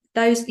 So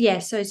those,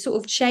 so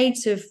sort of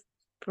shades of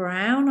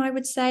brown, I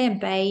would say, and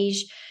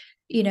beige,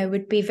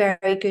 would be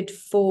very good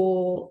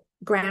for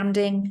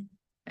grounding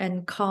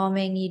and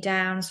calming you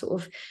down, sort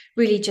of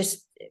really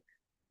just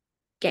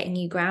getting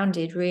you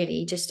grounded,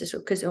 really, just to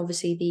sort of, because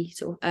obviously the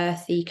sort of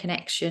earthy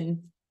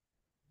connection,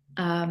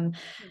 and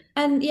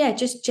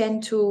just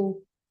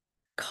gentle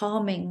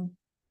calming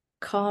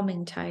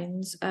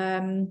tones.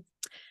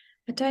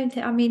 I don't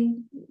think, I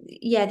mean,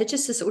 yeah, they're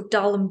just the sort of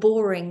dull and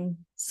boring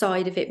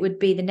side of it would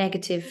be the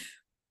negative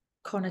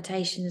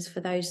connotations for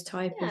those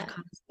type of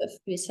colours. But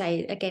you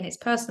say, again, it's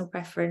personal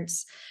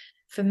preference.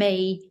 For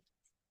me,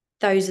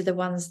 those are the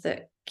ones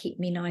that keep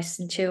me nice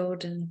and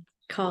chilled and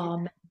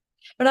calm.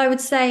 But I would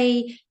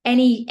say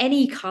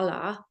any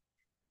colour,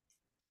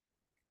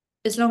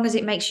 as long as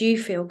it makes you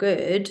feel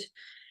good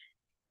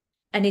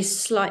and is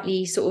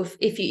slightly sort of,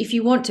 if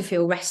you want to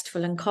feel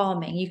restful and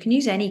calming, you can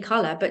use any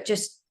colour, but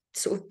just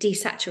sort of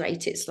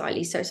desaturate it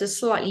slightly. So it's a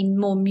slightly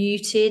more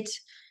muted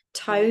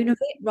tone of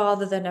it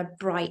rather than a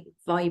bright,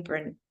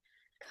 vibrant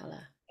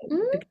colour.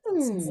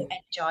 because it's more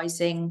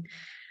energizing.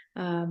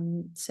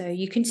 So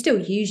you can still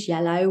use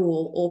yellow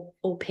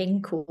or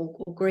pink or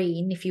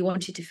green if you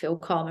wanted to feel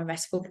calm and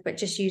restful, but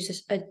just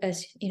use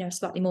a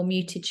slightly more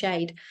muted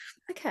shade.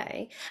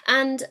 Okay.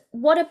 And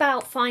what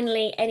about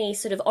finally any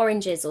sort of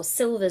oranges or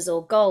silvers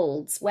or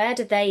golds? Where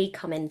do they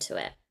come into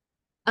it?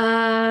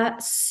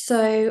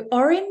 So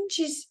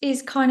orange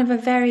is kind of a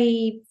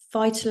very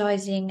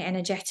vitalizing,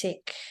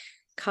 energetic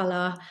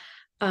color.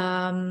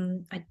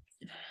 I'm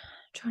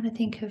trying to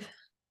think of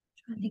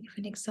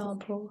an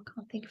example. I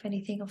can't think of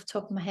anything off the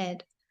top of my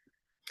head.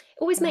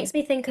 Always makes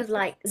me think of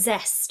like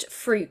zest,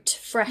 fruit,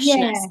 Yeah, freshness,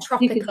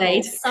 you could tropical,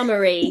 say.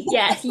 summery.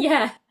 Yeah,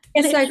 yeah.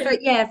 Yeah, so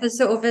Literally. for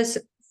sort of as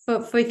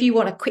for if you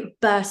want a quick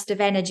burst of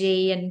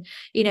energy and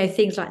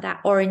things like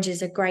that, orange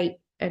is a great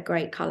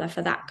color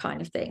for that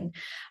kind of thing.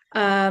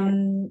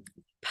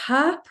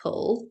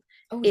 Purple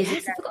Oh is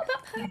yes, I forgot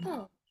about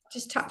purple.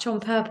 just touch on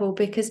purple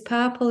because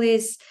purple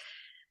is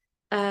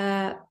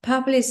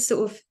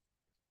sort of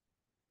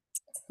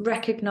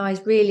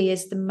recognized really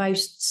as the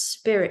most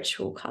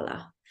spiritual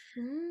color.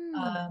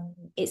 Mm.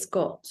 It's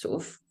got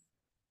sort of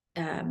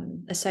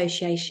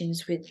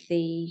associations with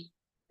the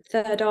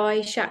third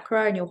eye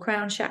chakra and your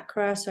crown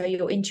chakra, so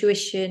your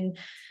intuition,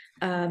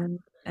 and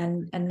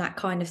that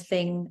kind of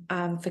thing,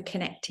 for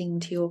connecting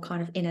to your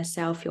kind of inner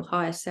self, your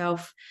higher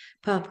self.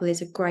 Purple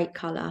is a great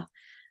color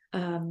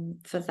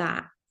for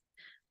that,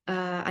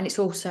 and it's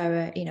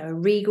also a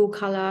regal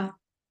color.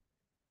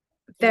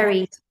 Yeah.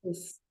 Very,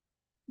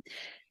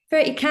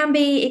 very. It can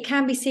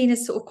be seen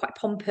as sort of quite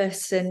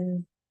pompous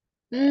and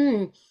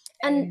Mm.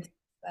 And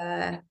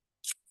uh,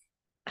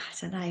 I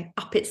don't know,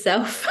 up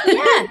itself. yeah,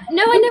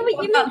 no, I know what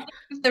I you mean. can't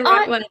think of the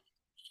right I one.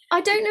 I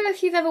don't know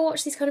if you've ever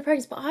watched these kind of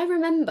programs, but I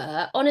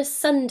remember on a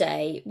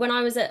Sunday when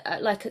I was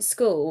at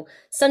school,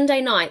 Sunday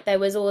night there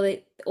was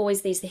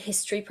always these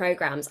history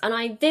programs, and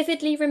I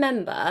vividly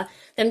remember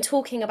them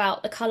talking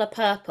about the color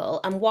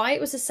purple and why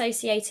it was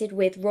associated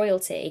with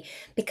royalty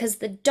because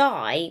the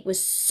dye was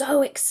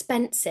so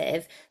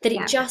expensive that it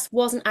Yeah, just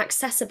wasn't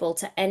accessible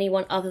to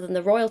anyone other than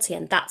the royalty,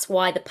 and that's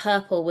why the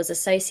purple was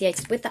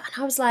associated with that.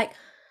 And I was like,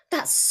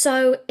 that's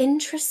so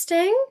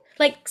interesting.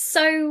 Like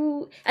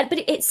so, but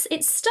it's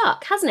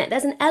stuck, hasn't it?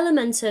 There's an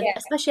element of, yeah,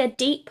 especially a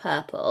deep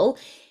purple.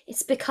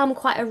 It's become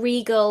quite a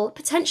regal,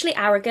 potentially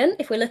arrogant,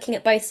 if we're looking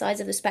at both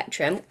sides of the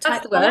spectrum, that's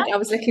type the color. word I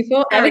was looking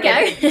for. There we go.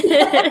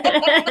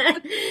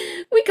 Arrogant.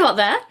 We got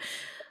there.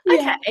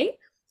 Yeah. Okay.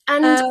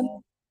 And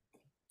Um,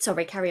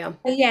 sorry, carry on.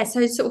 yeah,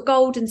 so sort of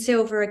gold and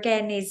silver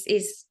again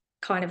is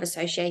kind of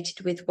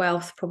associated with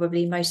wealth,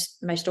 probably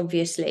most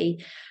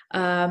obviously.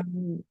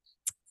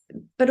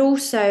 But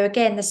also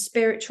again the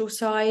spiritual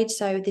side,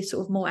 so this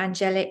sort of more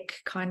angelic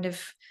kind of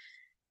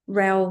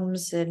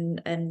realms and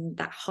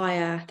that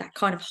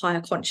kind of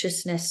higher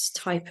consciousness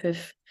type of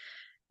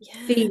Yeah.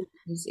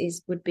 feelings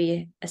is would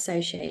be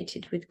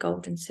associated with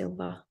gold and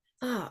silver.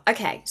 Ah,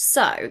 okay.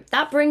 So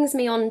that brings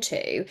me on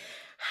to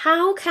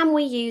how can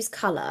we use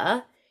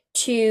color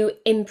to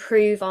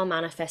improve our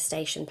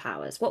manifestation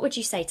powers? What would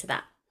you say to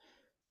that?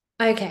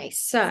 Okay,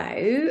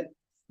 so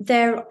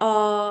there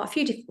are a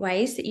few different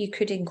ways that you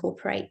could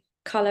incorporate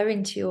color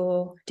into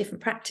your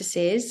different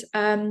practices.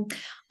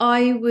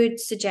 I would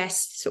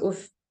suggest sort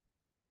of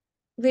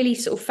really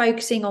sort of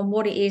focusing on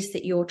what it is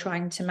that you're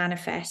trying to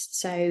manifest.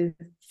 So,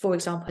 for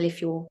example,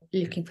 if you're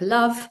looking for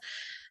love,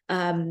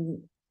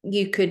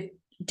 you could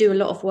do a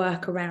lot of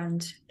work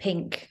around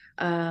pink.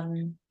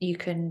 You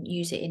can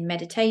use it in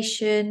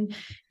meditation.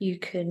 You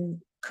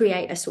can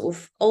create a sort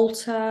of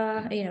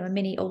altar, a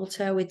mini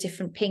altar with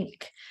different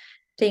pink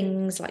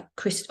things like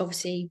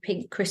obviously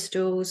pink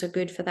crystals are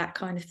good for that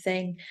kind of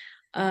thing.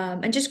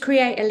 And just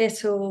create a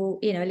little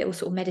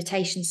sort of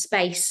meditation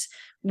space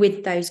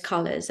with those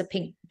colors, a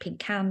pink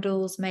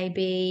candles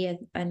maybe,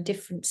 and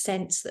different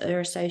scents that are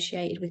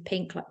associated with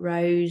pink, like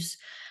rose,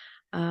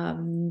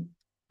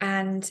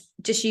 and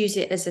just use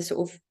it as a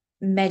sort of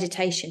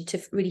meditation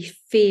to really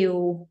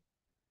feel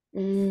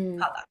Mm,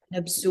 color and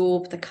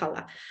absorb the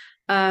color.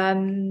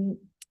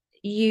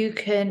 You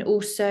can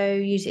also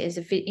use it as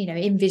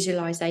in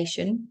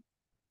visualization.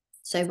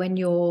 So when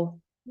you're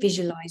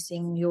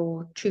visualizing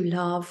your true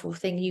love or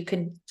thing, you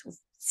can sort of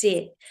see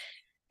it,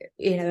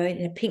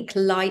 in a pink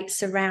light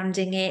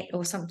surrounding it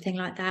or something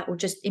like that, or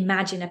just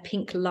imagine a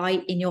pink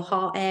light in your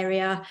heart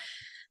area,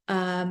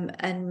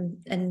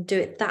 and do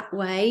it that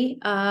way.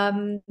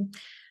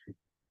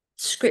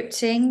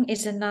 Scripting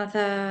is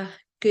another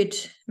good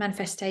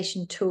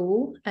manifestation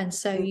tool. And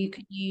so you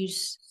can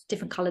use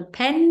different colored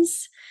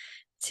pens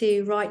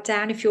to write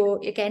down, if you're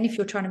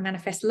trying to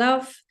manifest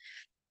love,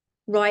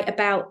 write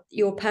about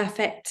your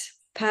perfect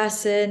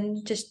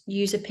person, just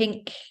use a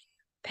pink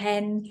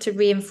pen to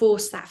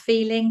reinforce that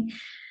feeling.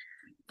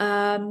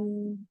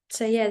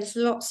 So yeah, there's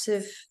lots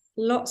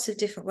of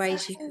different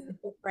ways you can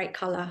incorporate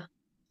color.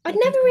 I'd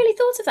never really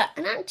thought of that.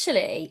 And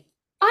actually,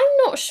 I'm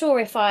not sure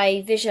if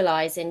I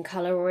visualize in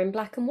color or in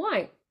black and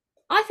white.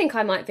 I think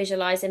I might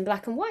visualize in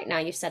black and white now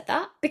you've said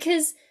that,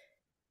 because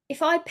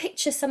if I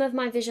picture some of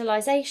my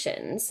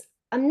visualizations,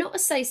 I'm not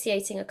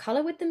associating a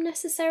color with them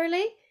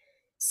necessarily.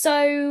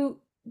 So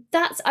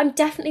I'm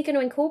definitely going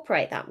to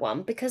incorporate that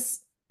one, because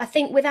I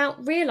think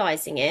without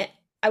realizing it,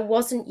 I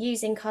wasn't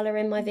using color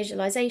in my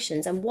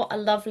visualizations, and what a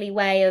lovely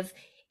way of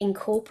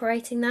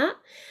incorporating that.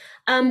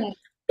 Um, Yeah.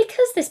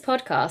 because this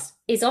podcast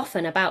is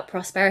often about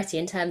prosperity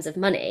in terms of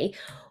money,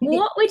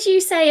 what would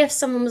you say if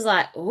someone was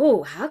like,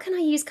 "Oh, how can I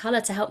use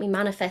color to help me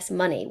manifest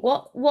money?"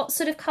 What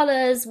sort of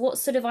colors, what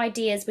sort of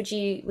ideas would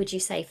you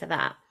say for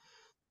that?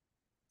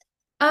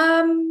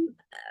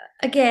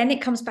 Again,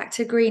 it comes back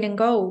to green and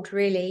gold,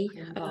 really.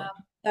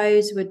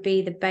 Those would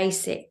be the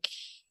basic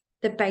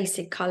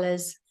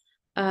colors.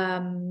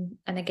 And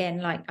again,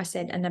 like I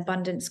said, an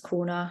abundance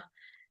corner,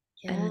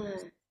 and Yeah.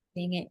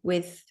 doing it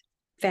with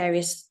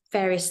various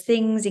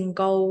things in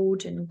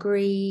gold and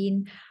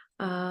green.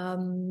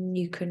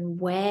 You can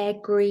wear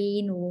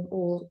green,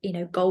 or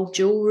gold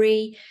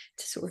jewelry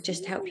to sort of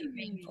just help you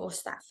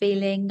reinforce that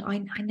feeling.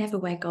 I never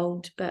wear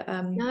gold, but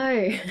No,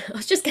 I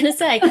was just going to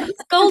say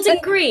gold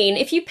and green.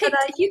 If you could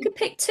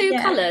pick two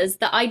yeah, colors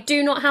that I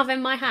do not have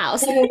in my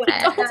house, never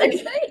wear. gold and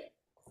green.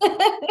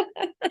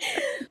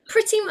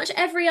 Pretty much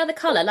every other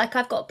color. Like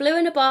I've got blue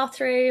in a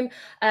bathroom.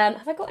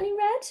 Have I got any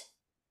red?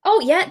 Oh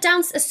yeah,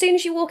 down as soon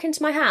as you walk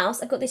into my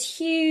house, I've got this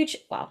huge,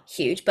 well,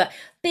 huge, but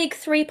big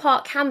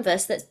 3-part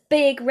canvas that's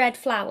big red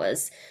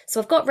flowers. So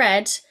I've got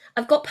red,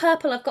 I've got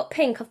purple, I've got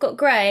pink, I've got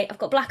grey, I've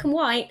got black and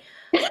white.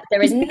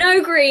 There is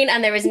no green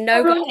and there is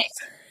no gold.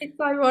 It's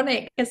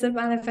ironic as a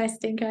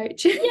manifesting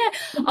coach. Yeah,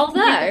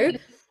 although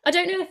I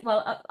don't know if,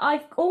 well,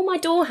 I've all my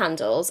door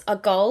handles are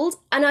gold,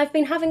 and I've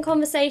been having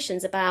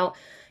conversations about,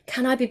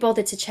 can I be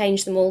bothered to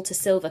change them all to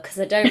silver, because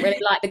I don't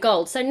really like the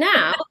gold. So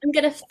now I'm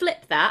going to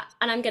flip that,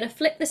 and I'm going to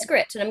flip the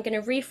script, and I'm going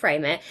to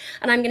reframe it,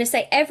 and I'm going to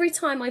say every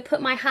time I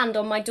put my hand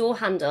on my door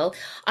handle,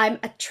 I'm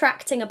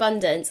attracting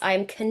abundance. I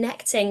am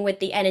connecting with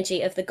the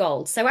energy of the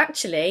gold. So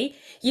actually,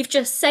 you've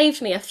just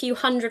saved me a few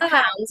 £100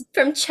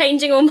 from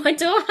changing all my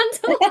door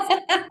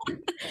handles.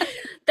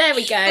 There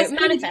we go, That's good.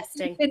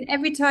 manifesting.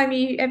 Every time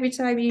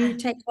you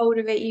take hold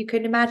of it, you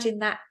can imagine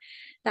that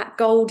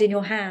gold in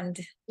your hand.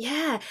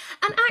 Yeah,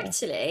 and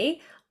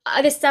actually,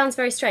 this sounds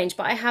very strange,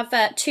 but I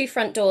have two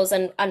front doors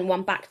and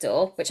one back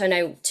door, which I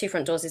know two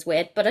front doors is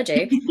weird, but I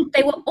do.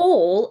 They were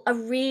all a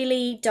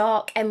really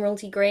dark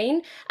emeraldy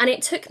green, and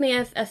it took me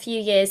a few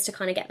years to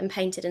kind of get them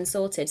painted and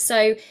sorted.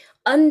 So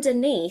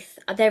underneath,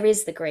 there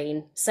is the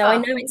green. So I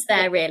know it's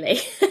there,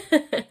 really.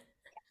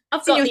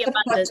 I've It's in got your the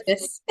abundance.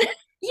 subconscious.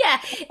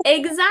 Yeah,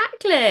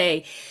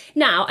 exactly.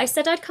 Now, I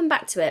said I'd come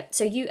back to it.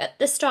 So you at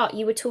the start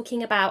you were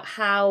talking about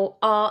how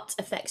art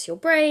affects your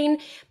brain,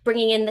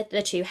 bringing in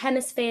the two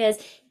hemispheres.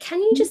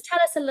 Can you just tell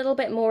us a little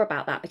bit more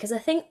about that? Because I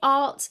think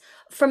art,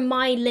 from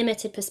my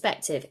limited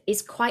perspective,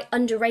 is quite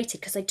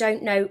underrated, because I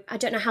don't know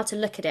how to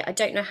look at it. I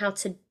don't know how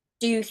to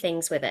do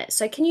things with it.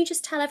 So can you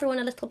just tell everyone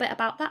a little bit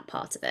about that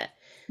part of it?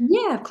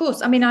 Yeah, of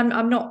course. I mean,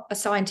 I'm not a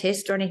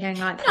scientist or anything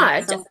like No, that,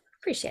 I so I'm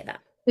appreciate that.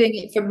 doing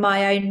it from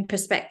my own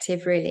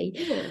perspective, really.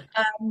 Yeah.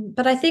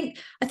 But I think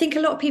a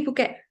lot of people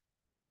get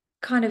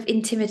kind of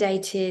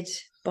intimidated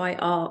by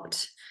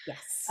art.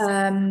 Yes.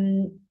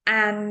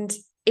 And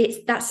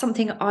that's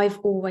something I've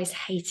always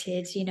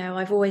hated.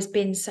 I've always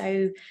been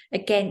so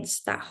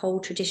against that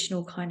whole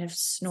traditional kind of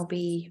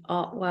snobby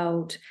art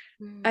world.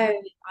 Mm.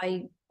 Oh,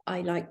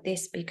 I like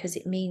this because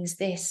it means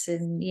this,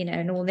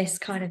 and all this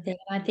kind of thing.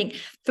 And I think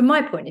from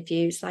my point of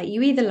view, it's like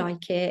you either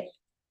like it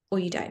or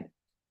you don't.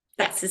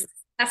 Yeah.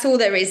 That's all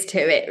there is to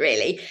it,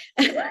 really.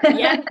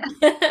 Yeah.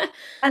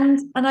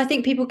 And I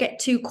think people get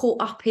too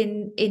caught up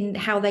in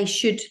how they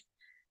should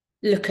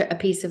look at a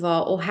piece of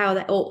art, or how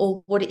that,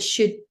 or what it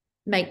should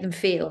make them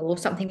feel, or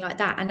something like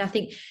that. And I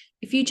think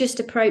if you just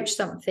approach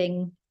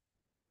something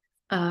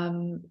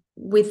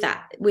with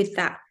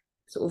that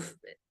sort of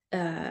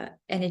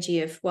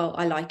energy of, well,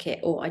 I like it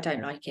or I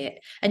don't like it,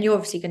 and you're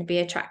obviously going to be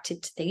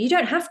attracted to things. You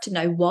don't have to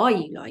know why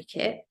you like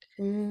it.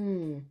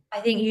 Mm. I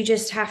think you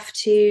just have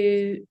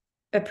to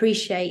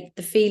appreciate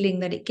the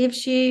feeling that it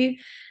gives you,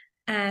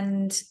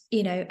 and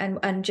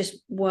just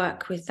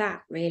work with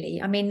that,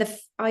 really. I mean,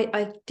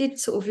 I did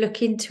sort of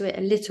look into it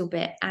a little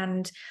bit,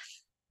 and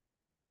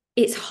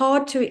it's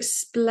hard to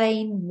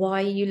explain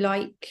why you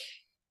like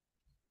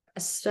a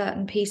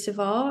certain piece of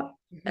art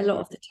a lot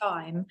of the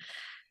time.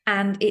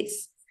 And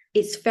it's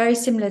very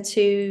similar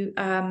to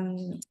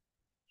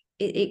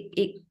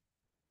it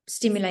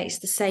stimulates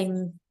the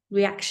same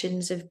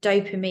reactions of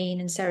dopamine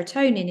and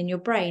serotonin in your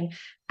brain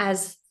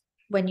as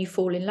when you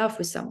fall in love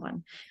with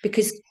someone,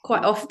 because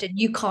quite often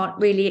you can't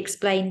really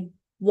explain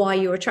why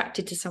you're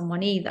attracted to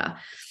someone either.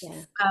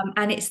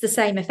 And it's the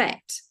same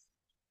effect.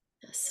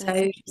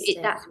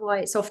 That's why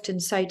it's often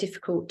so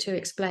difficult to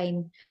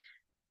explain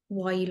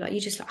why you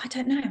just like, I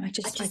don't know, I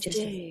just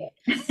do.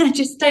 I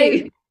just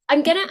do.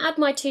 I'm going to add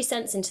my 2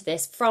 cents into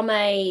this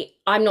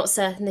I'm not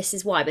certain this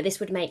is why, but this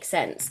would make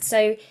sense.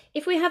 So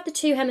if we have the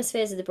two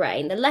hemispheres of the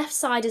brain, the left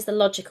side is the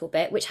logical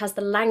bit, which has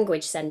the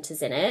language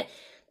centers in it.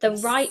 The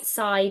right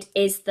side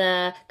is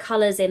the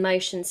colors,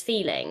 emotions,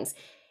 feelings.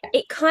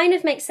 It kind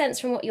of makes sense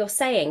from what you're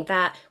saying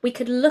that we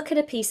could look at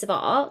a piece of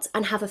art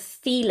and have a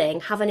feeling,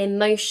 have an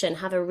emotion,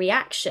 have a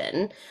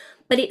reaction,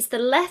 but it's the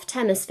left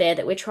hemisphere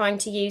that we're trying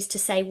to use to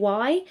say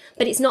why,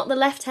 but it's not the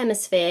left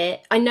hemisphere.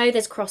 I know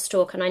there's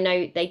crosstalk and I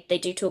know they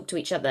do talk to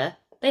each other.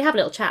 They have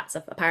little chats,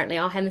 apparently,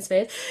 our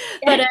hemispheres.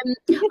 But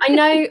I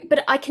know,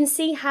 but I can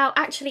see how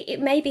actually it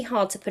may be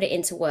hard to put it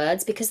into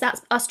words, because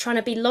that's us trying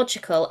to be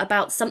logical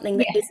about something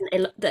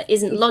that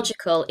isn't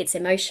logical, it's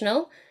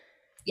emotional.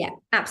 Yeah,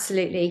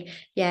 absolutely.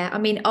 Yeah, I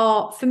mean,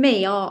 art, for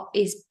me, art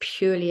is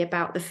purely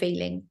about the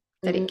feeling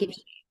that it gives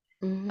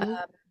you.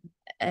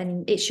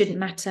 And it shouldn't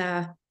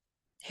matter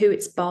who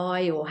it's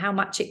by or how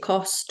much it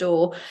cost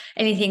or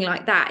anything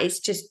like that. It's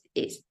just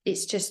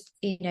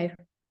you know,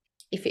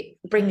 if it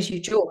brings you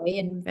joy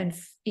and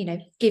you know,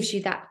 gives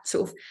you that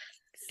sort of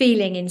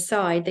feeling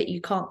inside that you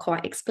can't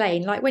quite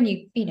explain, like when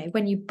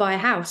you buy a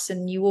house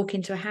and you walk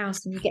into a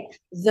house and you get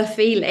the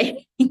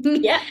feeling.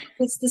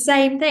 It's the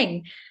same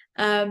thing.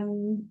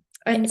 And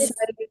so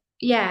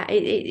yeah,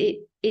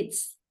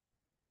 it's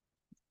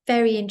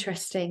very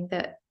interesting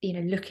that, you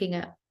know, looking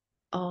at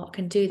art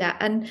can do that.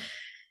 And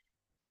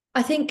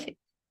I think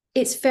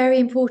it's very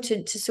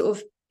important to sort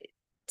of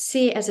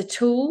see it as a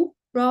tool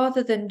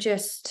rather than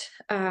just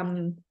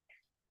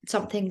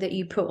something that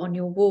you put on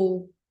your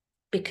wall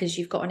because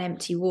you've got an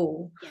empty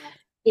wall.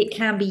 It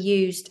can be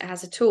used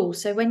as a tool.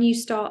 So when you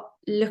start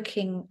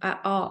looking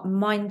at art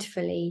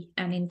mindfully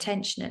and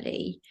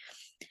intentionally,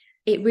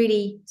 it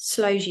really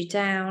slows you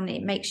down.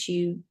 It makes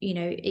you, you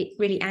know, it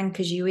really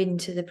anchors you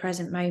into the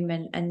present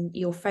moment, and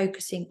you're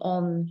focusing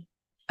on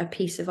a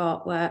piece of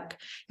artwork.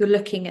 You're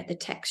looking at the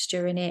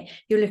texture in it.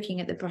 You're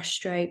looking at the brush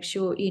strokes.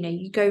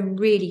 You go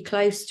really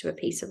close to a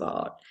piece of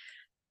art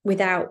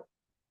without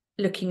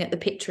looking at the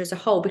picture as a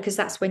whole, because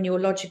that's when your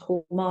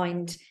logical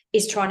mind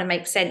is trying to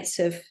make sense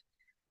of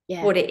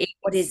what it is.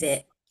 What is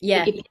it?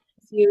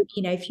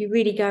 If you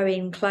really go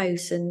in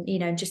close and, you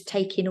know, just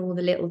take in all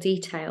the little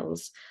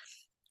details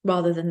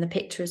rather than the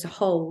picture as a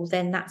whole,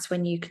 then that's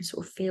when you can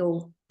sort of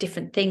feel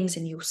different things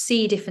and you'll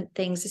see different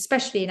things,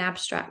 especially in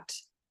abstract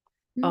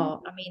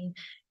art. I mean,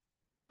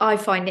 I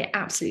find it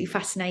absolutely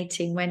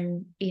fascinating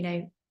when, you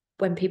know,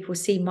 when people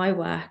see my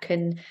work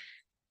and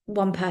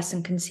one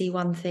person can see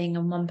one thing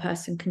and one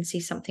person can see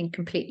something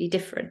completely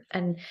different,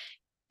 and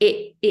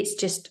it's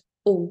just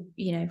all,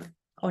 you know,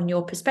 on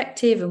your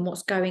perspective and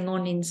what's going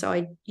on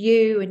inside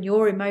you and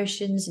your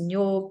emotions and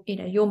your, you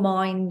know, your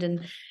mind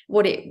and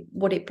what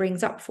it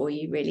brings up for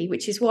you, really,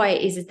 which is why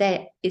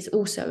it is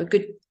also a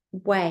good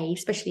way,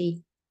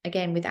 especially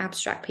again with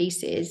abstract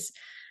pieces,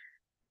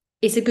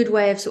 it's a good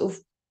way of sort of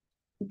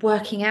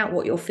working out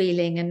what you're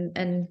feeling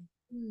and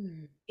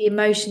the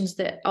emotions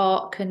that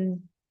art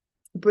can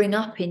bring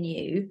up in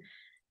you.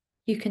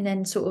 You can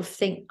then sort of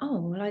think, oh,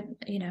 well, I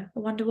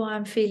wonder why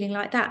I'm feeling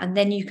like that. And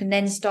then you can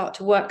then start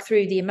to work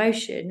through the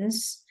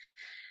emotions.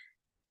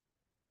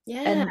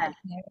 And,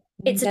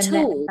 it's a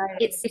tool.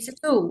 It's a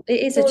tool.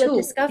 It is a tool.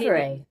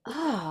 Discovery.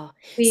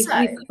 We've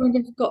kind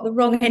of got the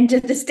wrong end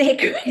of the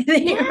stick.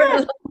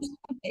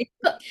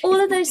 But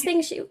all of those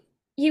things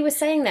you were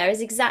saying there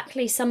is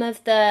exactly some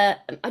of the,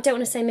 I don't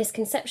want to say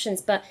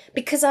misconceptions, but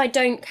because I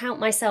don't count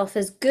myself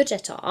as good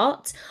at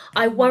art,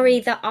 I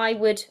worry that I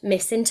would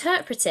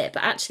misinterpret it.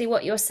 But actually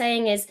what you're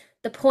saying is,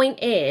 the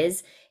point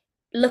is,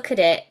 look at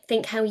it,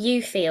 think how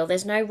you feel.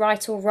 There's no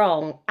right or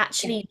wrong.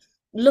 Actually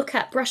look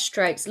at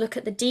brushstrokes, look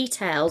at the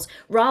details,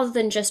 rather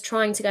than just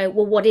trying to go,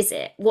 well, what is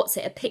it? What's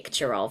it a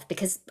picture of?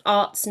 Because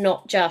art's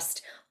not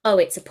just, oh,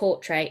 it's a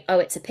portrait, oh,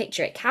 it's a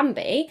picture. It can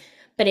be,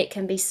 but it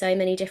can be so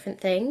many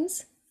different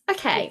things.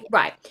 Okay,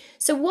 right.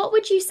 So what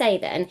would you say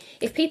then,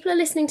 if people are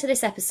listening to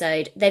this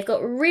episode, they've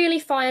got really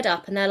fired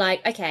up and they're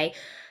like, okay,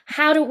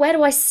 where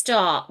do I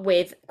start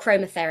with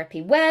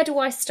chromotherapy? Where do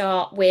I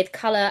start with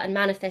colour and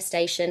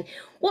manifestation?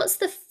 What's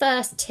the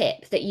first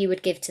tip that you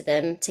would give to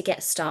them to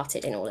get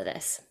started in all of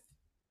this?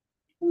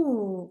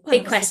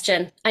 Big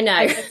question, I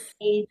know.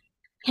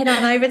 Head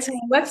on over to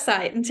our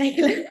website and take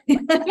a look.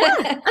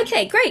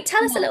 Okay, great.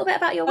 Tell us a little bit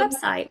about your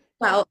website.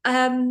 Well,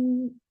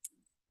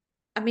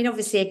 I mean,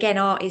 obviously, again,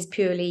 art is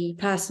purely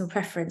personal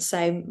preference.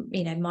 So,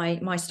 you know,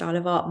 my style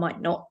of art might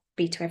not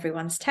be to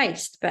everyone's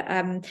taste. But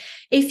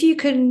if you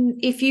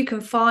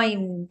can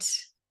find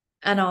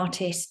an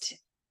artist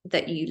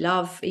that you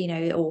love, you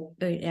know,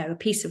 or, you know, a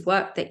piece of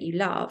work that you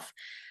love,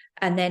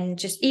 and then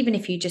just, even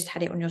if you just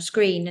had it on your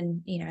screen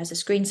and, you know, as a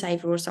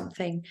screensaver or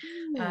something,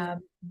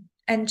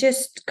 and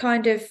just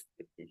kind of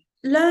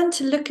learn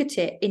to look at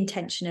it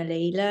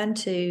intentionally, learn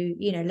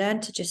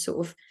to just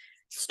sort of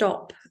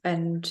stop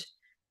and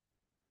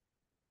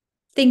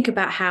think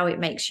about how it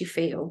makes you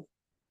feel.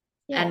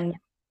 Yeah.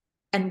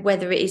 And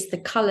whether it is the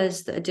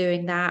colors that are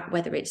doing that,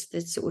 whether it's the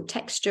sort of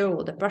texture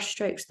or the brush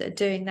strokes that are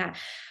doing that.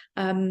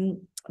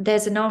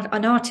 There's an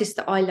artist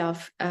that I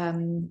love,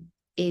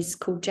 is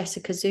called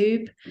Jessica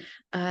Zoob,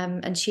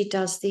 and she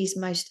does these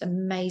most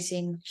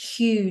amazing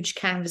huge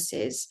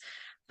canvases,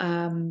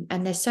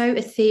 and they're so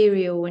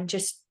ethereal and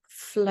just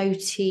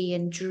floaty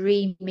and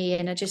dreamy,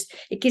 and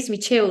it gives me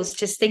chills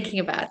just thinking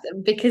about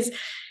them, because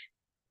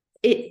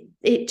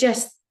it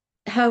just,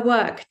 her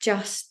work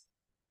just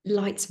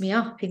lights me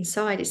up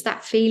inside. It's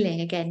that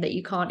feeling again that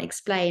you can't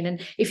explain,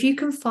 and if you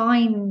can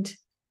find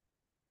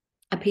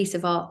a piece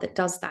of art that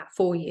does that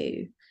for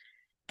you,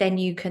 then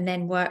you can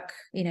then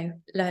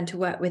learn to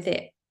work with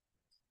it,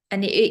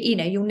 and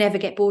you'll never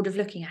get bored of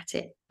looking at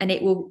it, and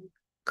it will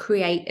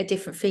create a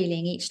different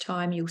feeling each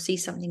time. You'll see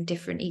something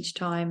different each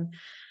time.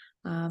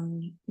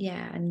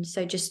 And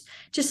so just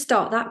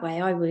start that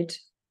way, I would.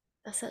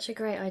 That's such a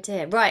great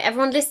idea. Right,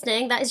 everyone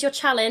listening, that is your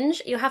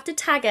challenge. You have to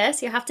tag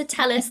us. You have to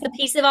tell us the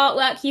piece of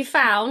artwork you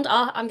found.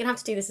 I'm going to have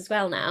to do this as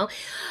well now.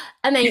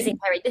 Amazing,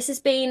 Kerry. This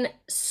has been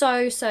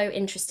so, so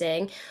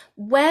interesting.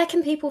 Where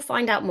can people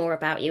find out more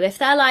about you? If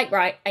they're like,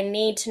 right, I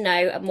need to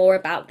know more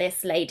about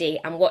this lady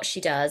and what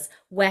she does,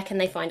 where can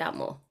they find out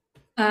more?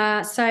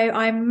 So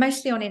I'm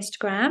mostly on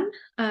Instagram,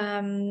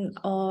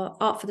 or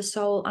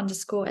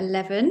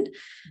art4thesoul_11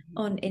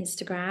 on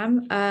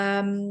Instagram,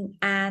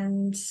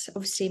 and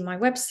obviously my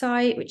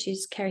website, which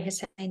is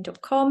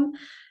kerryhussain.com,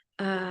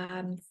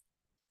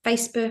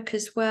 Facebook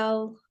as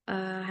well.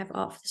 I have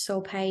Art for the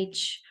Soul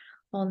page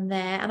on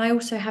there, and I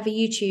also have a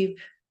YouTube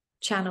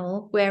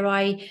channel where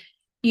I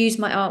use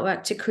my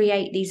artwork to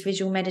create these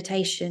visual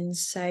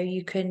meditations, so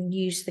you can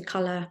use the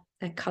color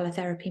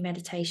therapy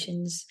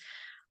meditations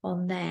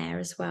on there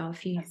as well.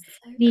 If you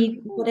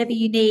need whatever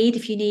you need,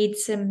 if you need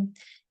some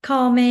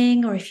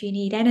calming, or if you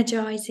need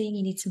energizing,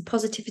 you need some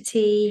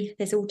positivity,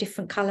 there's all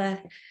different color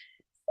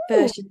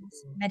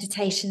versions,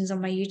 meditations on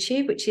my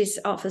YouTube, which is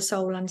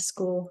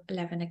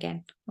art4thesoul_11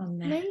 again on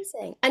there.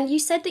 Amazing. And you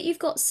said that you've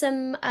got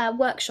some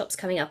workshops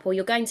coming up, or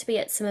you're going to be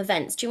at some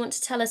events. Do you want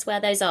to tell us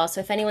where those are?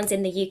 So if anyone's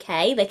in the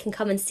UK, they can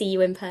come and see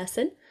you in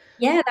person.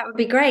 Yeah, that would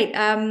be great.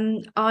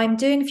 I'm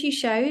doing a few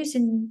shows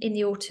in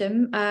the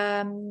autumn,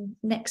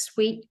 next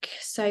week.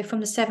 So from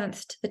the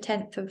 7th to the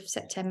 10th of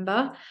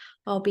September,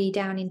 I'll be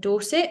down in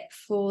Dorset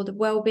for the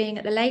Wellbeing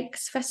at the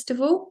Lakes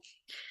Festival.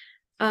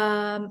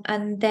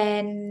 And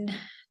then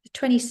the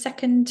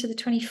 22nd to the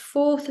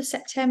 24th of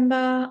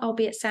September, I'll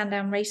be at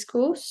Sandown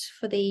Racecourse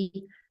for the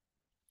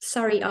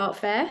Surrey Art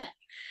Fair.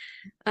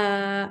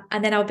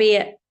 And then I'll be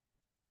at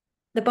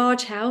the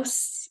Barge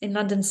House in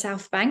London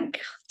South Bank,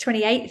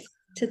 28th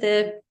to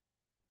the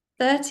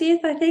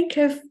 30th, I think,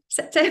 of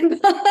September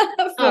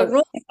for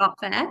Royal Art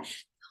Fair.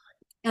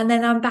 And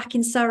then I'm back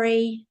in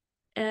Surrey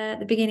at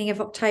the beginning of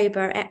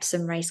October at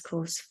Epsom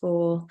Racecourse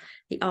for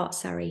the Art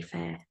Surrey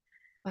Fair.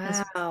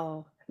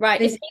 Wow.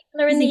 Right, if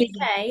people are in the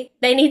UK,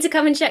 they need to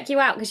come and check you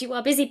out, because you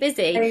are busy.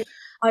 So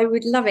I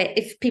would love it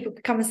if people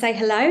could come and say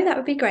hello. That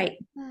would be great.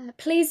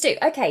 Please do.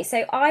 Okay,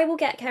 so I will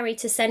get Kerry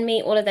to send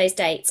me all of those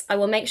dates. I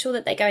will make sure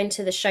that they go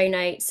into the show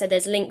notes. So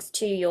there's links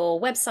to your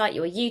website,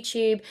 your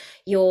YouTube,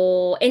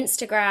 your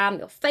Instagram,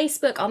 your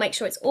Facebook. I'll make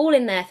sure it's all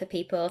in there for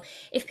people.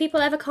 If people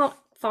ever can't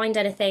find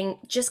anything,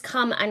 just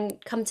come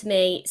to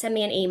me, send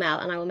me an email,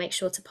 and I will make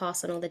sure to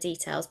pass on all the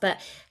details. But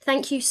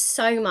thank you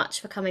so much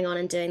for coming on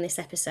and doing this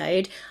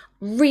episode.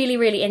 Really,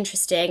 really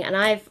interesting, and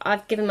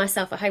I've given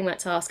myself a homework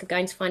task of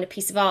going to find a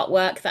piece of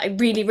artwork that I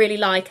really, really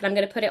like, and I'm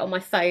going to put it on my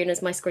phone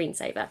as my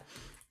screensaver.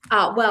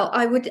 Well,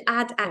 I would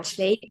add,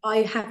 actually,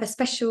 I do have a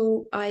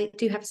special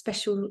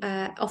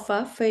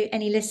offer for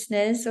any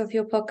listeners of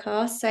your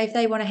podcast. So if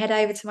they want to head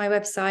over to my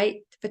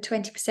website for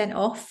 20%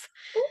 off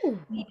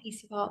any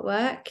piece of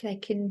artwork, they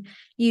can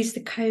use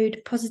the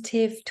code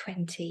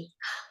positive20.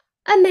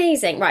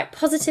 Amazing. Right,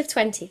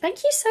 positive20.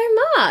 Thank you so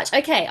much.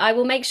 Okay, I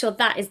will make sure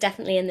that is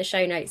definitely in the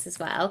show notes as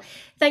well.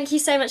 Thank you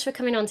so much for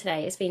coming on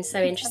today. It's been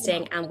so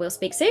interesting, and we'll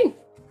speak soon.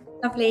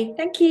 Lovely.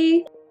 Thank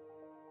you.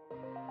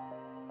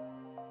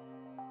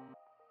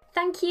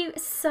 Thank you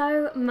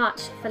so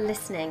much for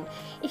listening.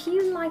 If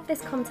you like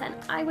this content,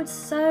 I would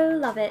so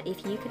love it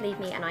if you could leave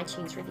me an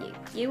iTunes review.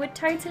 You would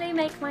totally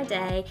make my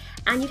day,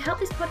 and you'd help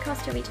this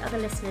podcast to reach other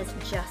listeners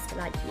just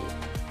like you.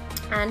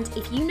 And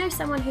if you know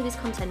someone who this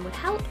content would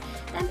help,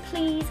 then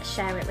please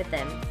share it with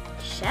them.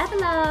 Share the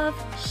love,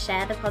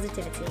 share the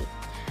positivity.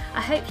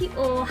 I hope you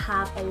all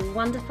have a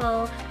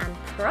wonderful and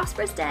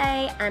prosperous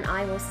day, and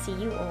I will see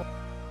you all